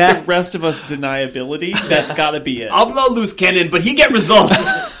deal with that. The rest of us deniability. That's got to be it. I'm not loose cannon, but he get results.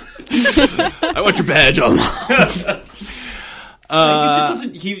 I want your badge on. He just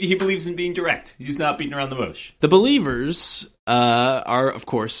doesn't. He believes in being direct. He's not beating around the bush. The Believers are, of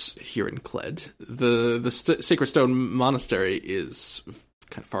course, here in Cled. The Sacred Stone Monastery is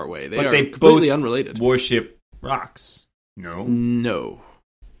kind of far away. They are completely unrelated. Worship rocks. No.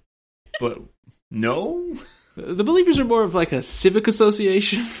 But no. The Believers are more of like a civic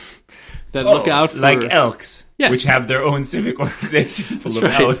association that look out for... like elks, yes. which have their own civic organization full of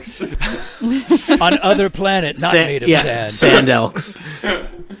elks. On other planet, not made of sand. Sand elks.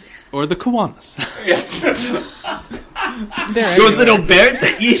 Or the Kiwanis. Those little bears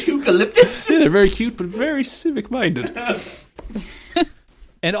that eat eucalyptus? Yeah, they're very cute, but very civic-minded.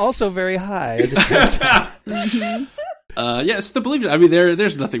 And also very high, as it turns out. Yes, the Believers. I mean,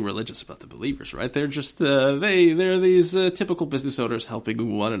 there's nothing religious about the Believers, right? They're just they're these typical business owners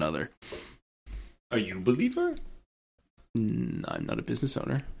helping one another. Are you a believer? I'm not a business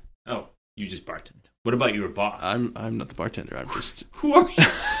owner. Oh, you just bartend. What about your boss? I'm not the bartender. I'm just. Who are you?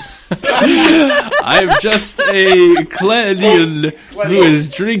 I'm just a Cladian who is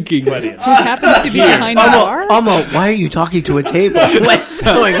drinking. Who happens to be behind the bar? Almo, why are you talking to a table? What's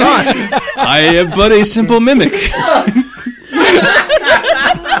going on? I am but a simple mimic.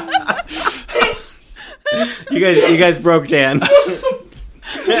 You guys broke Dan. I'm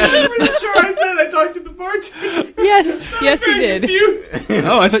pretty sure I said I talked to the bartender. Yes, you did.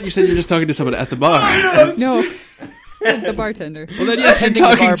 Oh, I thought you said you were just talking to someone at the bar. No, the bartender. Well, then yes, you're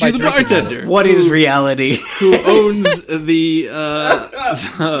talking to the bartender. What is reality? Who owns the...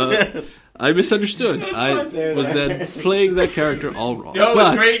 I misunderstood. I was then playing that character all wrong. No,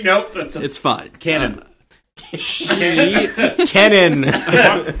 but it's great. Nope, it's fine. Canon. Kenan.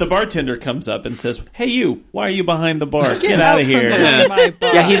 The bartender comes up and says, "Hey, you! Why are you behind the bar? Get out of here!"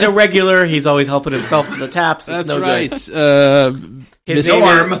 Yeah, he's a regular. He's always helping himself to the taps. It's That's no right. Good.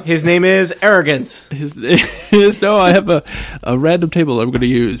 His name is Arrogance. His name is no. I have a random table I'm going to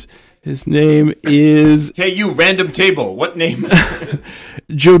use. His name is. Hey, you random table. What name?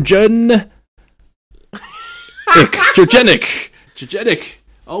 Jogenic. Jogenic.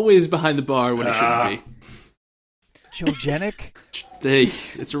 Always behind the bar when he shouldn't be. Jogenic? Hey,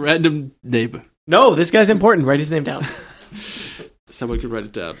 it's a random name. No, this guy's important. Write his name down. Someone could write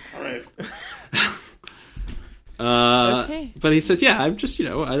it down. All right. Okay. But he says, "Yeah, I'm just,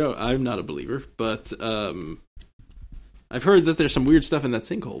 I'm not a believer, but I've heard that there's some weird stuff in that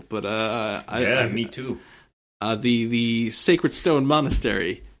sinkhole. But me too. The Sacred Stone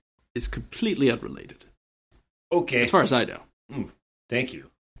Monastery is completely unrelated. Okay, as far as I know. Thank you."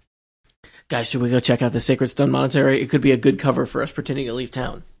 Guys, should we go check out the Sacred Stone Monastery? It could be a good cover for us pretending to leave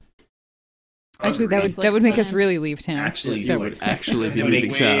town. Actually, that would make us really leave town. Actually, you would actually be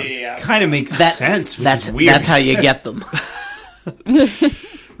leaving town. Kind of makes sense. That's weird. That's how you get them.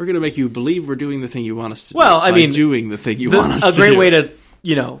 We're going to make you believe we're doing the thing you want us to do. Well, I mean, doing the thing you want us to do. A great way to,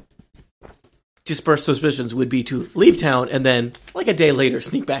 disperse suspicions would be to leave town and then, like a day later,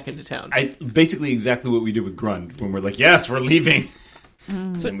 sneak back into town. Basically exactly what we did with Grund when we're like, yes, we're leaving.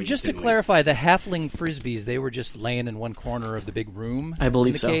 So just to clarify, the halfling frisbees, they were just laying in one corner of the big room. I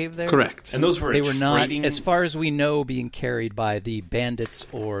believe in the so. Cave there? Correct. And those were they were not, as far as we know, being carried by the bandits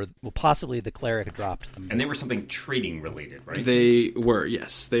or possibly the cleric who dropped them. And they were something trading related, right? They were,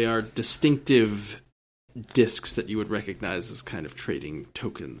 yes. They are distinctive discs that you would recognize as kind of trading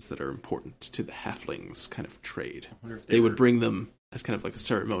tokens that are important to the halflings' kind of trade. I wonder if they would bring them as kind of like a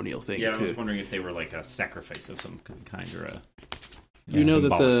ceremonial thing. Yeah, I was wondering if they were like a sacrifice of some kind or a... You know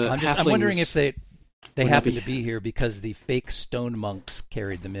that the I'm wondering if they happen to be here because the fake stone monks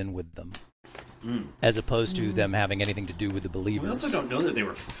carried them in with them, as opposed to them having anything to do with the believers. We also don't know that they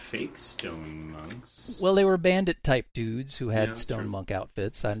were fake stone monks. Well, they were bandit-type dudes who had stone monk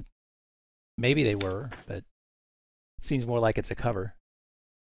outfits. Maybe they were, but it seems more like it's a cover.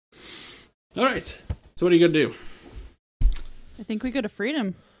 All right. So what are you going to do? I think we go to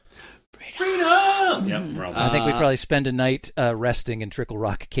Freedom. Freedom! Yep, we're all I think we probably spend a night resting in Trickle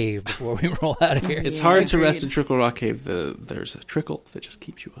Rock Cave before we roll out of here. It's hard to rest in Trickle Rock Cave. There's a trickle that just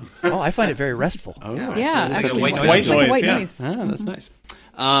keeps you up. Oh, I find it very restful. Oh, yeah, it's actually, like a white noise. White Yeah. noise. Ah, that's nice.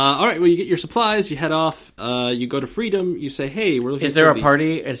 All right, well, you get your supplies, you head off, you go to Freedom, you say, hey, we're looking Is there for a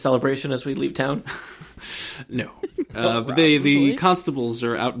party, a celebration as we leave town? No. But the constables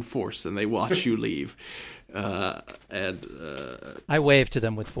are out in force, and they watch you leave. I wave to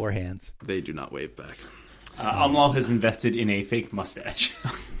them with 4 hands. They do not wave back. Umlal has invested in a fake mustache.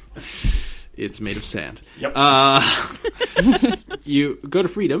 It's made of sand. Yep. You go to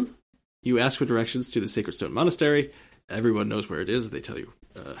Freedom. You ask for directions to the Sacred Stone Monastery. Everyone knows where it is. They tell you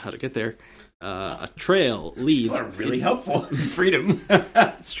how to get there. A trail leads... People are really helpful in Freedom.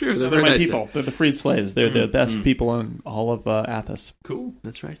 It's true. They're my very nice people. They're the freed slaves. They're the best people in all of Athos. Cool.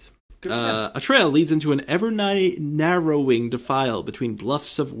 That's right. A trail leads into an ever-narrowing defile between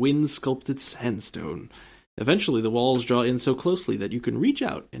bluffs of wind-sculpted sandstone. Eventually, the walls draw in so closely that you can reach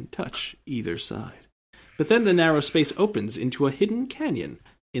out and touch either side. But then the narrow space opens into a hidden canyon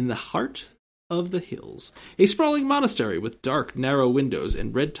in the heart of the hills. A sprawling monastery with dark, narrow windows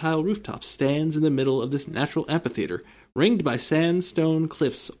and red tile rooftops stands in the middle of this natural amphitheater, ringed by sandstone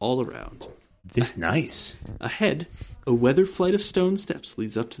cliffs all around. This nice. Ahead, a weathered flight of stone steps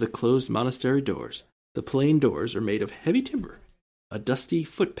leads up to the closed monastery doors. The plain doors are made of heavy timber. A dusty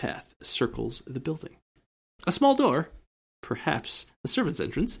footpath circles the building. A small door, perhaps the servants'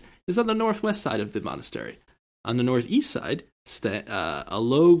 entrance, is on the northwest side of the monastery. On the northeast side, a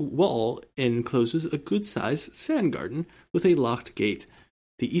low wall encloses a good-sized sand garden with a locked gate.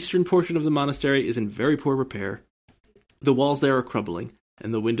 The eastern portion of the monastery is in very poor repair. The walls there are crumbling,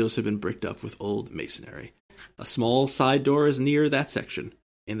 and the windows have been bricked up with old masonry. A small side door is near that section,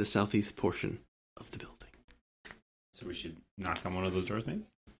 in the southeast portion of the building. So we should knock on one of those doors, maybe?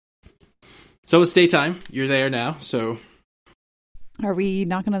 So it's daytime. You're there now, so... Are we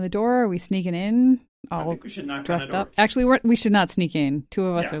knocking on the door? Are we sneaking in? I think we should knock on dressed the door. up. Actually, we should not sneak in. 2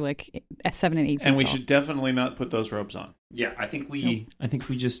 of us Yeah. are like 7 and 8 feet And we tall. should definitely not put those robes on. Yeah, I think we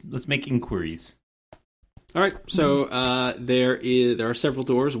just let's make inquiries. All right, so there are several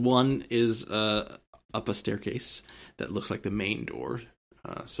doors. One is up a staircase that looks like the main door.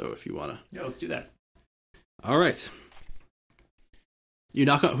 So if you want to... Yeah, let's do that. All right. You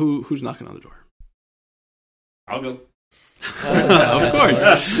knock on... Who's knocking on the door? I'll go. Of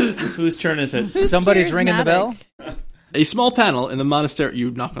course. Whose turn is it? Who's Somebody's ringing the bell. A small panel in the monastery...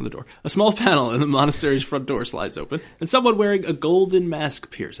 You knock on the door. A small panel in the monastery's front door slides open, and someone wearing a golden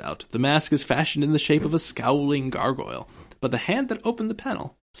mask peers out. The mask is fashioned in the shape of a scowling gargoyle, but the hand that opened the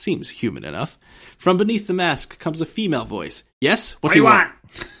panel seems human enough. From beneath the mask comes a female voice. Yes? What do you want?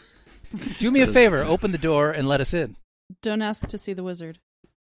 Do me a favor. Open the door and let us in. Don't ask to see the wizard.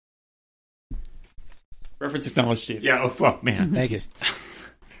 Reference acknowledged, Steve. Yeah, oh man. Thank you.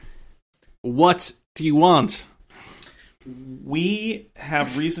 What do you want? We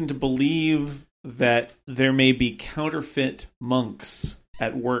have reason to believe that there may be counterfeit monks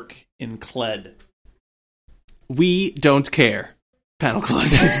at work in Cled. We don't care. Panel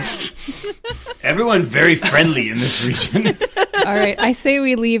closes. Everyone very friendly in this region. All right, I say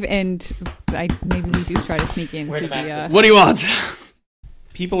we leave, and maybe we do try to sneak in. Through the, What do you want?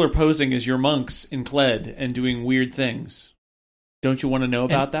 People are posing as your monks in Cled and doing weird things. Don't you want to know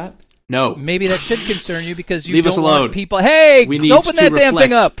about that? No. Maybe that should concern you because you Leave don't us alone. want people. Hey, We need open to that damn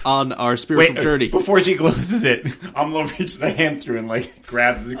thing reflect up. on our spiritual journey. Before she closes it, Umlo reaches a hand through and like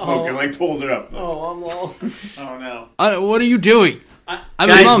grabs the cloak and like pulls her up. Oh no. What are you doing? I'm a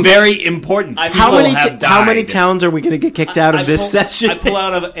Guys, monk. very important. How People have many died. towns are we going to get kicked out of this session? I pull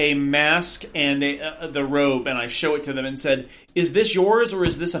out of a mask and the robe, and I show it to them and said, "Is this yours or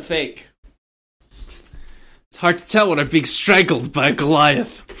is this a fake?" It's hard to tell when I'm being strangled by a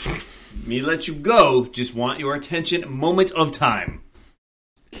Goliath. Me let you go. Just want your attention. Moment of time.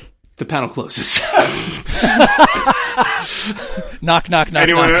 The panel closes. Knock, knock, knock,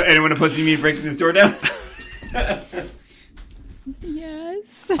 Anyone? knock. Anyone opposing me breaking this door down?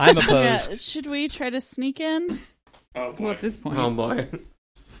 Yes. I'm Yeah, opposed. should we try to sneak in? Oh well, at this point. Oh boy.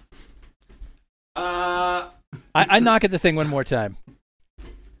 I knock at the thing one more time.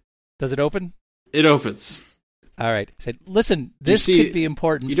 Does it open? It opens. All right. I said, listen, this see- could be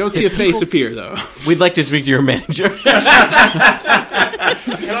important. You don't see a face appear, though. We'd like to speak to your manager. Can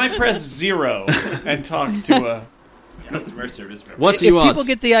I press 0 and talk to a... Customer service. What do If you want? people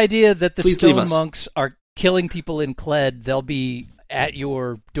get the idea that the Please leave stone us. monks are killing people in Cled, they'll be at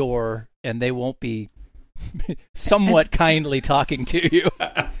your door and they won't be somewhat kindly talking to you.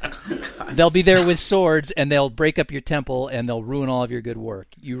 They'll be there with swords and they'll break up your temple and they'll ruin all of your good work.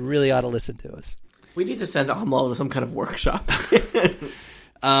 You really ought to listen to us. We need to send Amlal to some kind of workshop.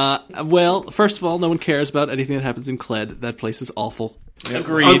 Well, first of all, no one cares about anything that happens in Cled. That place is awful.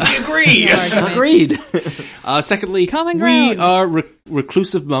 Agreed. Agree. Agreed. Secondly, Common we ground. are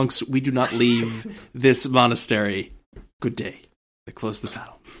reclusive monks. We do not leave this monastery. Good day. They close the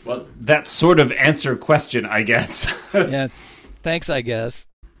panel. Well, that sort of answer question, I guess. Yeah. Thanks, I guess.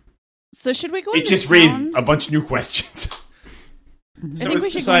 So should we go It into just town? raised a bunch of new questions. I think we it's should go into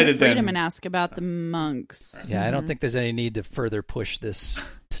decided then. Freedom and ask about the monks. Yeah, I don't think there's any need to further push this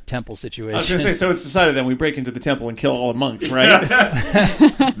temple situation. I was going to say, so it's decided then we break into the temple and kill all the monks, right?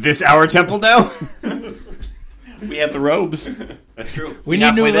 This our temple now? We have the robes. That's true. we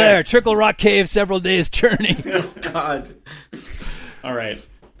need new lair. Trickle Rock Cave, several days journey. God. All right.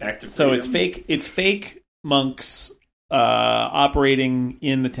 Back to So freedom. it's fake. It's fake monks operating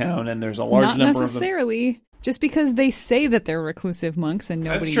in the town, and there's a large Not number of them. necessarily. Just because they say that they're reclusive monks and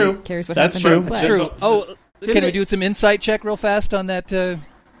nobody true. cares what That's happens true. in play. That's True. Oh, can we do some insight check real fast on that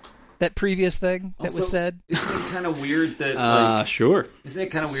that previous thing that was said? Isn't it kind of weird that... Sure. Isn't it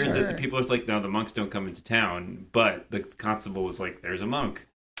kind of weird that the people are like, no, the monks don't come into town, but the constable was like, there's a monk.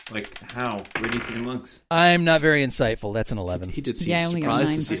 Like, how? Where do you see the monks? I'm not very insightful. That's an 11. He did seem Yeah, I only got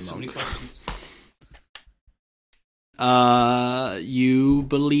surprised to 9. see So him. many questions. You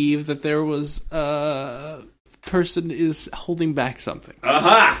believe that there was a person is holding back something.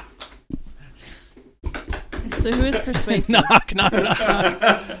 Aha! So who is persuasive? knock, knock,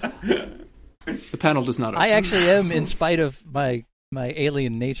 knock. The panel does not open. I actually am, in spite of my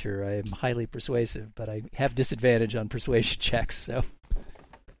alien nature, I am highly persuasive, but I have disadvantage on persuasion checks. So,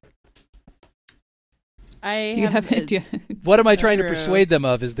 I Do you have have? Do you, what am I trying to 0. persuade them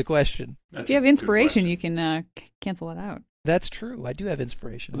of? Is the question. if you have inspiration, you can cancel it out. That's true. I do have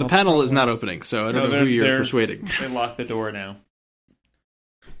inspiration. The panel is not opening, so I don't know who you're persuading. They lock the door now.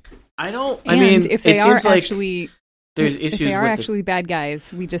 I don't. And I mean, if they it are seems like actually, there's if issues they are with actually bad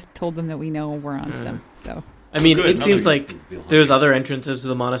guys, we just told them that we know we're onto them. So I mean, Good, it seems another- like there's other entrances to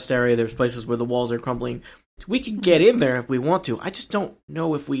the monastery. There's places where the walls are crumbling. We can get in there if we want to. I just don't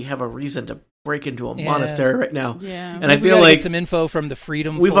know if we have a reason to break into a monastery right now. Yeah. And I We feel gotta like get some info from the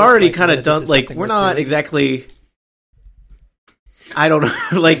Freedom. we've folk, already like, kind of whether this done. is Like something we're worth not doing. exactly. I don't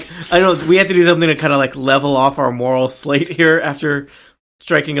know. Like I don't. We have to do something to kind of like level off our moral slate here after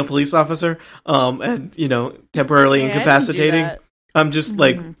striking a police officer, and temporarily Yeah, I didn't do incapacitating. that. I'm just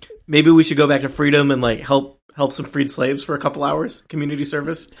like maybe we should go back to Freedom and like help some freed slaves for a couple hours, community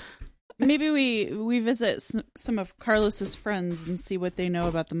service. Maybe we visit some of Carlos's friends and see what they know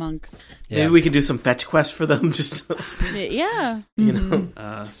about the monks. Yeah. Maybe we can do some fetch quests for them, just Yeah.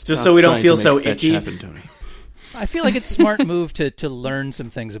 just so we don't Trying feel to so make fetch icky. happen, Tony. I feel like it's a smart move to learn some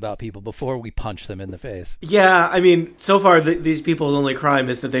things about people before we punch them in the face. Yeah, I mean, so far these people's only crime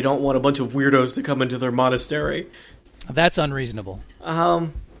is that they don't want a bunch of weirdos to come into their monastery. That's unreasonable.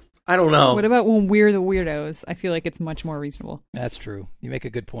 I don't know. what about when we're the weirdos? I feel like it's much more reasonable. That's true. You make a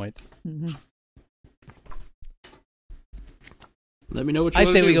good point. Let me know what you I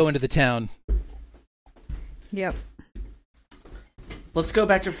want say to we do. go into the town. Yep. Let's go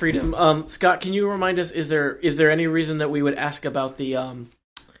back to Freedom. Scott, can you remind us? Is there any reason that we would ask about the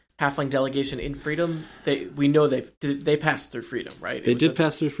halfling delegation in Freedom? We know they passed through Freedom, right? They did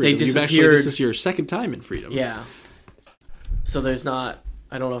pass through Freedom. They You've actually, disappeared. this is your second time in Freedom. Yeah. So there's not.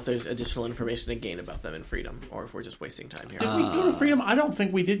 I don't know if there's additional information to gain about them in Freedom, or if we're just wasting time here. Did we go to Freedom? I don't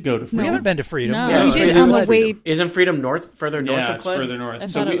think we did go to We Freedom. haven't been to Freedom. No. Yeah, we it's did Freedom. on the way. Isn't Freedom further north Yeah, of it's Cled? further north. I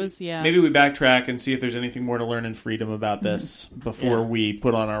So thought it was, yeah. Maybe we backtrack and see if there's anything more to learn in Freedom about this before Yeah. we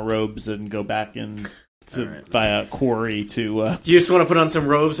put on our robes and go back in to All right. via quarry to. Do you just want to put on some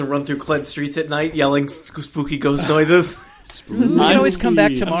robes and run through Cled streets at night, yelling spooky ghost noises? We can always come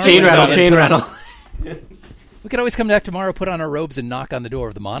back tomorrow. Chain rattle, and chain put on- rattle. We could always come back tomorrow, put on our robes, and knock on the door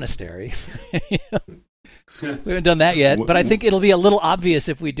of the monastery. We haven't done that yet, but I think it'll be a little obvious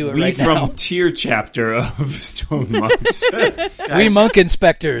if we do it We right from now. tier chapter of Stone Monks. We monk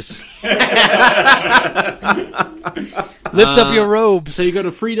inspectors. Lift up your robes. So you go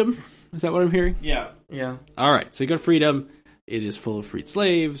to Freedom? Is that what I'm hearing? Yeah. Yeah. All right. So you go to Freedom. It is full of freed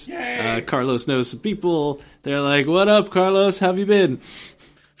slaves. Carlos knows some people. They're like, "What up, Carlos? How have you been?"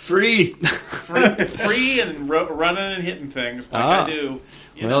 Free. Free and running and hitting things like I do.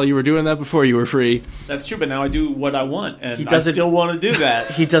 Well, you were doing that before you were free. That's true, but now I do what I want, and He does I it- still want to do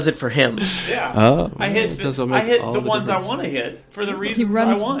that. He does it for him. Yeah. Oh, I hit does all I make hit all the the ones I difference. want to hit for the reasons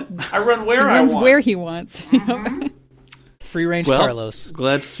runs- I want. I run where He runs I want. where he wants. Free range Well, Carlos.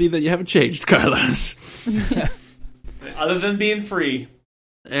 glad to see that you haven't changed, Carlos. Other than being free,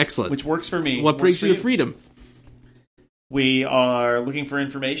 Excellent. which works for me. What Works brings for you to Freedom? We are looking for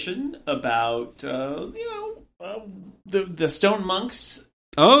information about, the stone monks.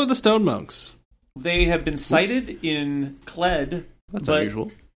 Oh, the Stone Monks. They have been sighted in Cled, That's but, unusual.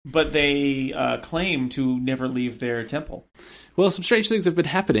 but they claim to never leave their temple. Well, some strange things have been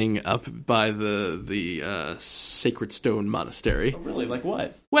happening up by the Sacred Stone Monastery. Oh, really? Like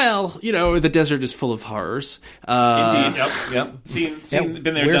what? Well, the desert is full of horrors. Indeed. Yep. Seen,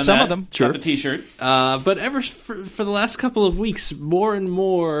 been there, wear done some that. of them. Got the T-shirt. But ever for the last couple of weeks, more and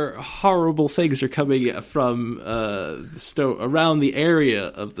more horrible things are coming from the stone around the area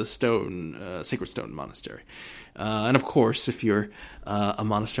of the Sacred Stone Monastery. And of course, if you're a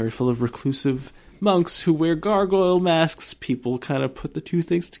monastery full of reclusive monks who wear gargoyle masks, people kind of put the two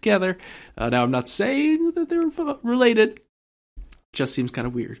things together. Now, I'm not saying that they're related. Just seems kind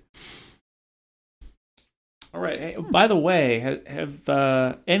of weird. All right. Hey, by the way,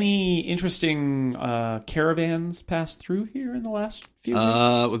 have any interesting caravans passed through here in the last few weeks?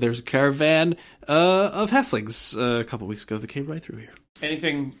 Well, there's a caravan of halflings a couple weeks ago that came right through here.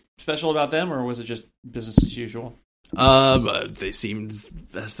 Anything special about them, or was it just business as usual? They seemed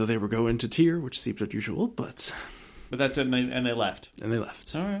as though they were going to Tyr, which seemed unusual, but that's it, and they left. And they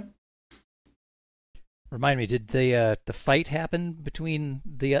left. All right. Remind me, did the fight happen between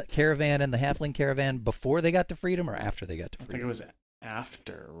the caravan and the halfling caravan before they got to freedom or after they got to freedom? I think it was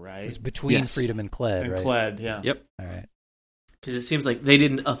after, right? It was between freedom and Kled, and right? Kled, yeah. Yep. All right. Because it seems like they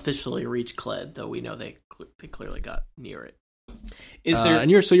didn't officially reach Kled, though we know they clearly got near it. Is there? And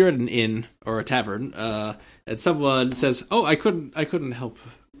you're at an inn or a tavern, and someone says, "Oh, I couldn't help,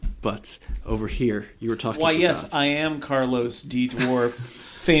 but over here you were talking." Why, yes, I am Carlos D. Dwarf,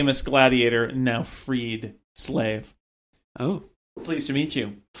 famous gladiator, now freed slave. Oh, pleased to meet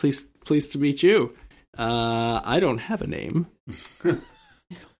you. Pleased to meet you. I don't have a name.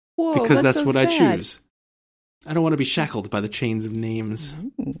 Whoa, because that's so what sad. I choose. I don't want to be shackled by the chains of names.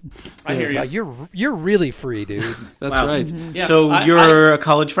 I hear you. Wow, you're really free, dude. That's Wow. right. Mm-hmm. Yeah, So you're a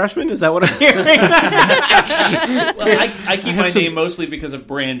college freshman? Is that what I'm hearing? Well, I keep my name mostly because of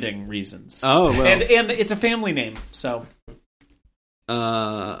branding reasons. Oh, well. And it's a family name, so.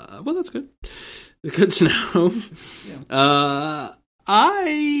 Well, that's good. Good to know. Yeah.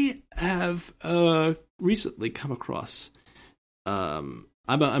 I have recently come across. I'm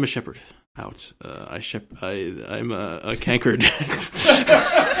a shepherd out. I'm a cankered.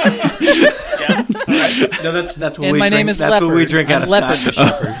 Yeah. All right. No, that's what And we my drink. name is That's Leopard. what we drink out I'm of Leopard Scotch. the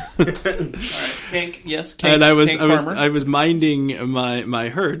Shepherd. All right. Kink, yes. Kink, And I farmer. was minding my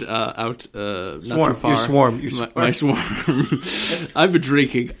herd out not Swarm. too far. Your swarm. My swarm. I've been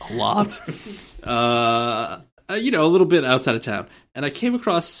drinking a lot. A little bit outside of town, and I came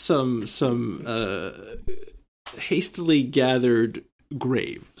across some hastily gathered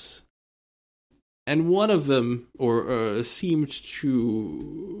graves, and one of them seemed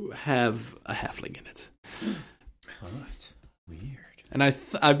to have a halfling in it. What? Weird. And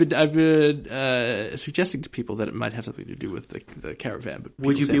I've been suggesting to people that it might have something to do with the caravan. But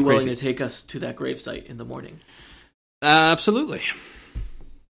Would you people be say I'm willing crazy. to take us to that gravesite in the morning? Absolutely.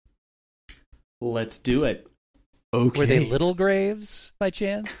 Let's do it. Okay. Were they little graves by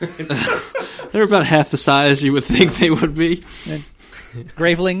chance? They're about half the size you would think they would be.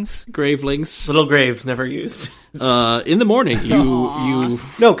 Gravelings? Gravelings. Little graves never used. In the morning, you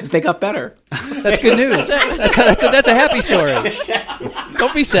No, because they got better. That's good news. That's a happy story.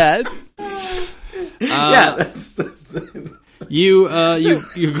 Don't be sad. Yeah, that's you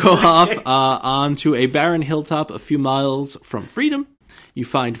go off onto a barren hilltop a few miles from Freedom. You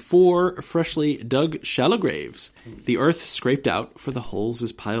find 4 freshly dug shallow graves. The earth scraped out for the holes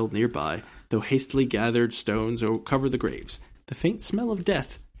is piled nearby, though hastily gathered stones cover the graves. The faint smell of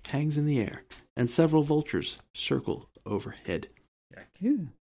death hangs in the air, and several vultures circle overhead.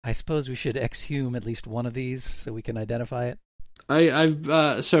 I suppose we should exhume at least one of these so we can identify it.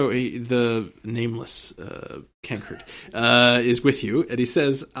 The nameless Cankard is with you, and he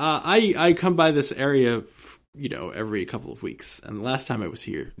says, I come by this area, every couple of weeks, and the last time I was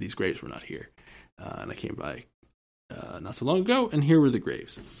here, these graves were not here, and I came by not so long ago, and here were the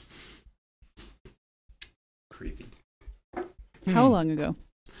graves. Creepy. How long ago?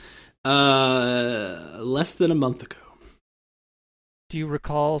 Less than a month ago. Do you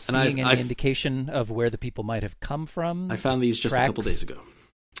recall seeing any I've- indication of where the people might have come from? I found these just a couple days ago.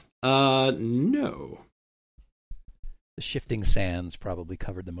 No. The shifting sands probably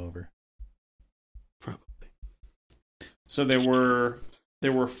covered them over. Probably. So there were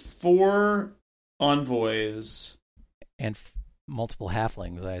 4 envoys And multiple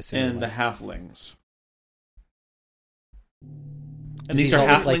halflings, I assume. and the halflings. And Do these these are all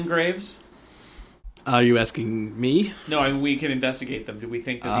look halfling like- graves? Are you asking me? No, I mean, we can investigate them. Do we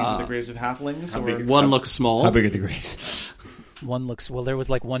think that these are the graves of halflings? How Or... big- One looks small. How big are the graves? One looks there was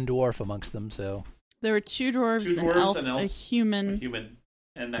like one dwarf amongst them, so There were 2 dwarves, Two an dwarves, elf, an elf, a human. human,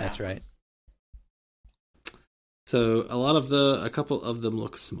 and the that's halflings. right. So a couple of them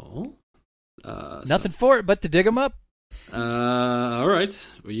look small. Nothing for it but to dig them up. All right.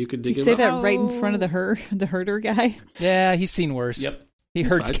 Well, you could dig You him say up. that right in front of the herder guy. Yeah, he's seen worse. Yep. He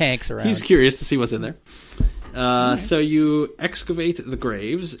herds kanks around. He's curious to see what's in there. So you excavate the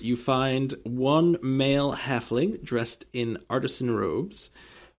graves. You find one male halfling dressed in artisan robes.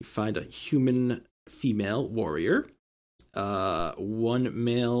 You find a human female warrior, one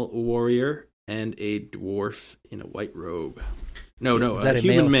male warrior, and a dwarf in a white robe. No, Is that a a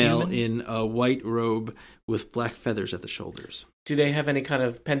human male male in a white robe with black feathers at the shoulders. Do they have any kind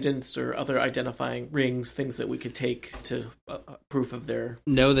of pendants or other identifying rings, things that we could take to proof of their...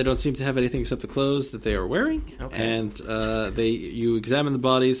 No, they don't seem to have anything except the clothes that they are wearing. Okay. And you examine the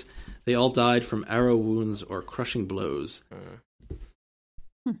bodies. They all died from arrow wounds or crushing blows.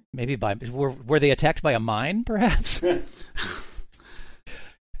 Maybe were they attacked by a mine, perhaps?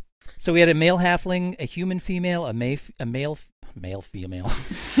 So we had a male halfling, a human female, a male female,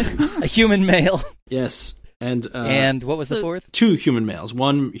 a human male. Yes. And what was the fourth? Two human males.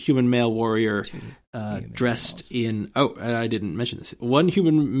 One human male warrior dressed in... Oh, I didn't mention this. One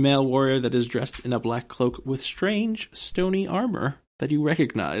human male warrior that is dressed in a black cloak with strange stony armor that you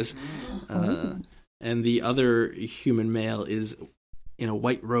recognize. And the other human male is in a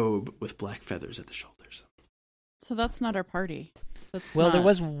white robe with black feathers at the shoulders. So that's not our party. There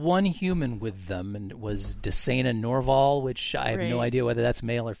was one human with them, and it was Desana Norval, which I have no idea whether that's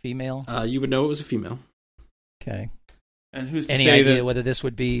male or female. You would know it was a female. Okay. And who's to Any say idea that... whether this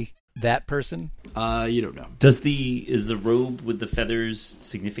would be that person? You don't know. Is the robe with the feathers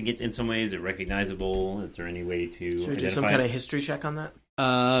significant in some way? Is it recognizable? Is there any way to Should we do identify some kind it? of history check on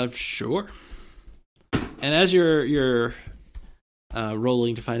that? Sure. And as you're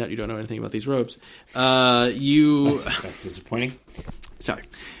rolling to find out you don't know anything about these robes, That's disappointing. Sorry.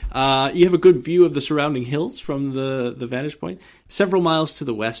 You have a good view of the surrounding hills from the vantage point. Several miles to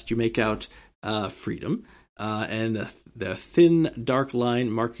the west, you make out Freedom, and the thin, dark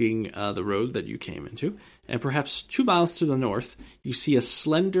line marking the road that you came into. And perhaps 2 miles to the north, you see a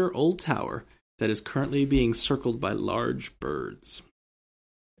slender old tower that is currently being circled by large birds.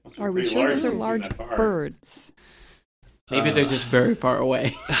 Are we sure those are large birds? Maybe they're just very far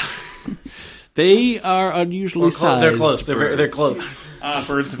away. They are unusually sized. They're close. birds. They're close.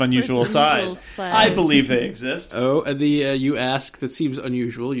 Birds of unusual size. I believe they exist. Oh, and you ask, that seems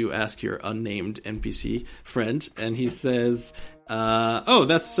unusual, you ask your unnamed NPC friend, and he says,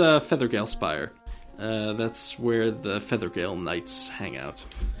 that's Feathergale Spire. That's where the Feathergale Knights hang out.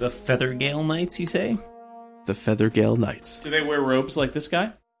 The Feathergale Knights, you say? The Feathergale Knights. Do they wear robes like this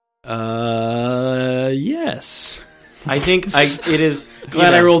guy? Yes. I think it is...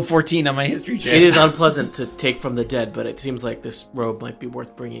 Glad I rolled 14 on my history check. It is unpleasant to take from the dead, but it seems like this robe might be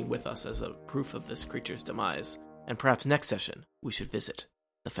worth bringing with us as a proof of this creature's demise. And perhaps next session, we should visit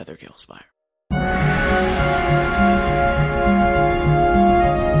the Feathergale Spire.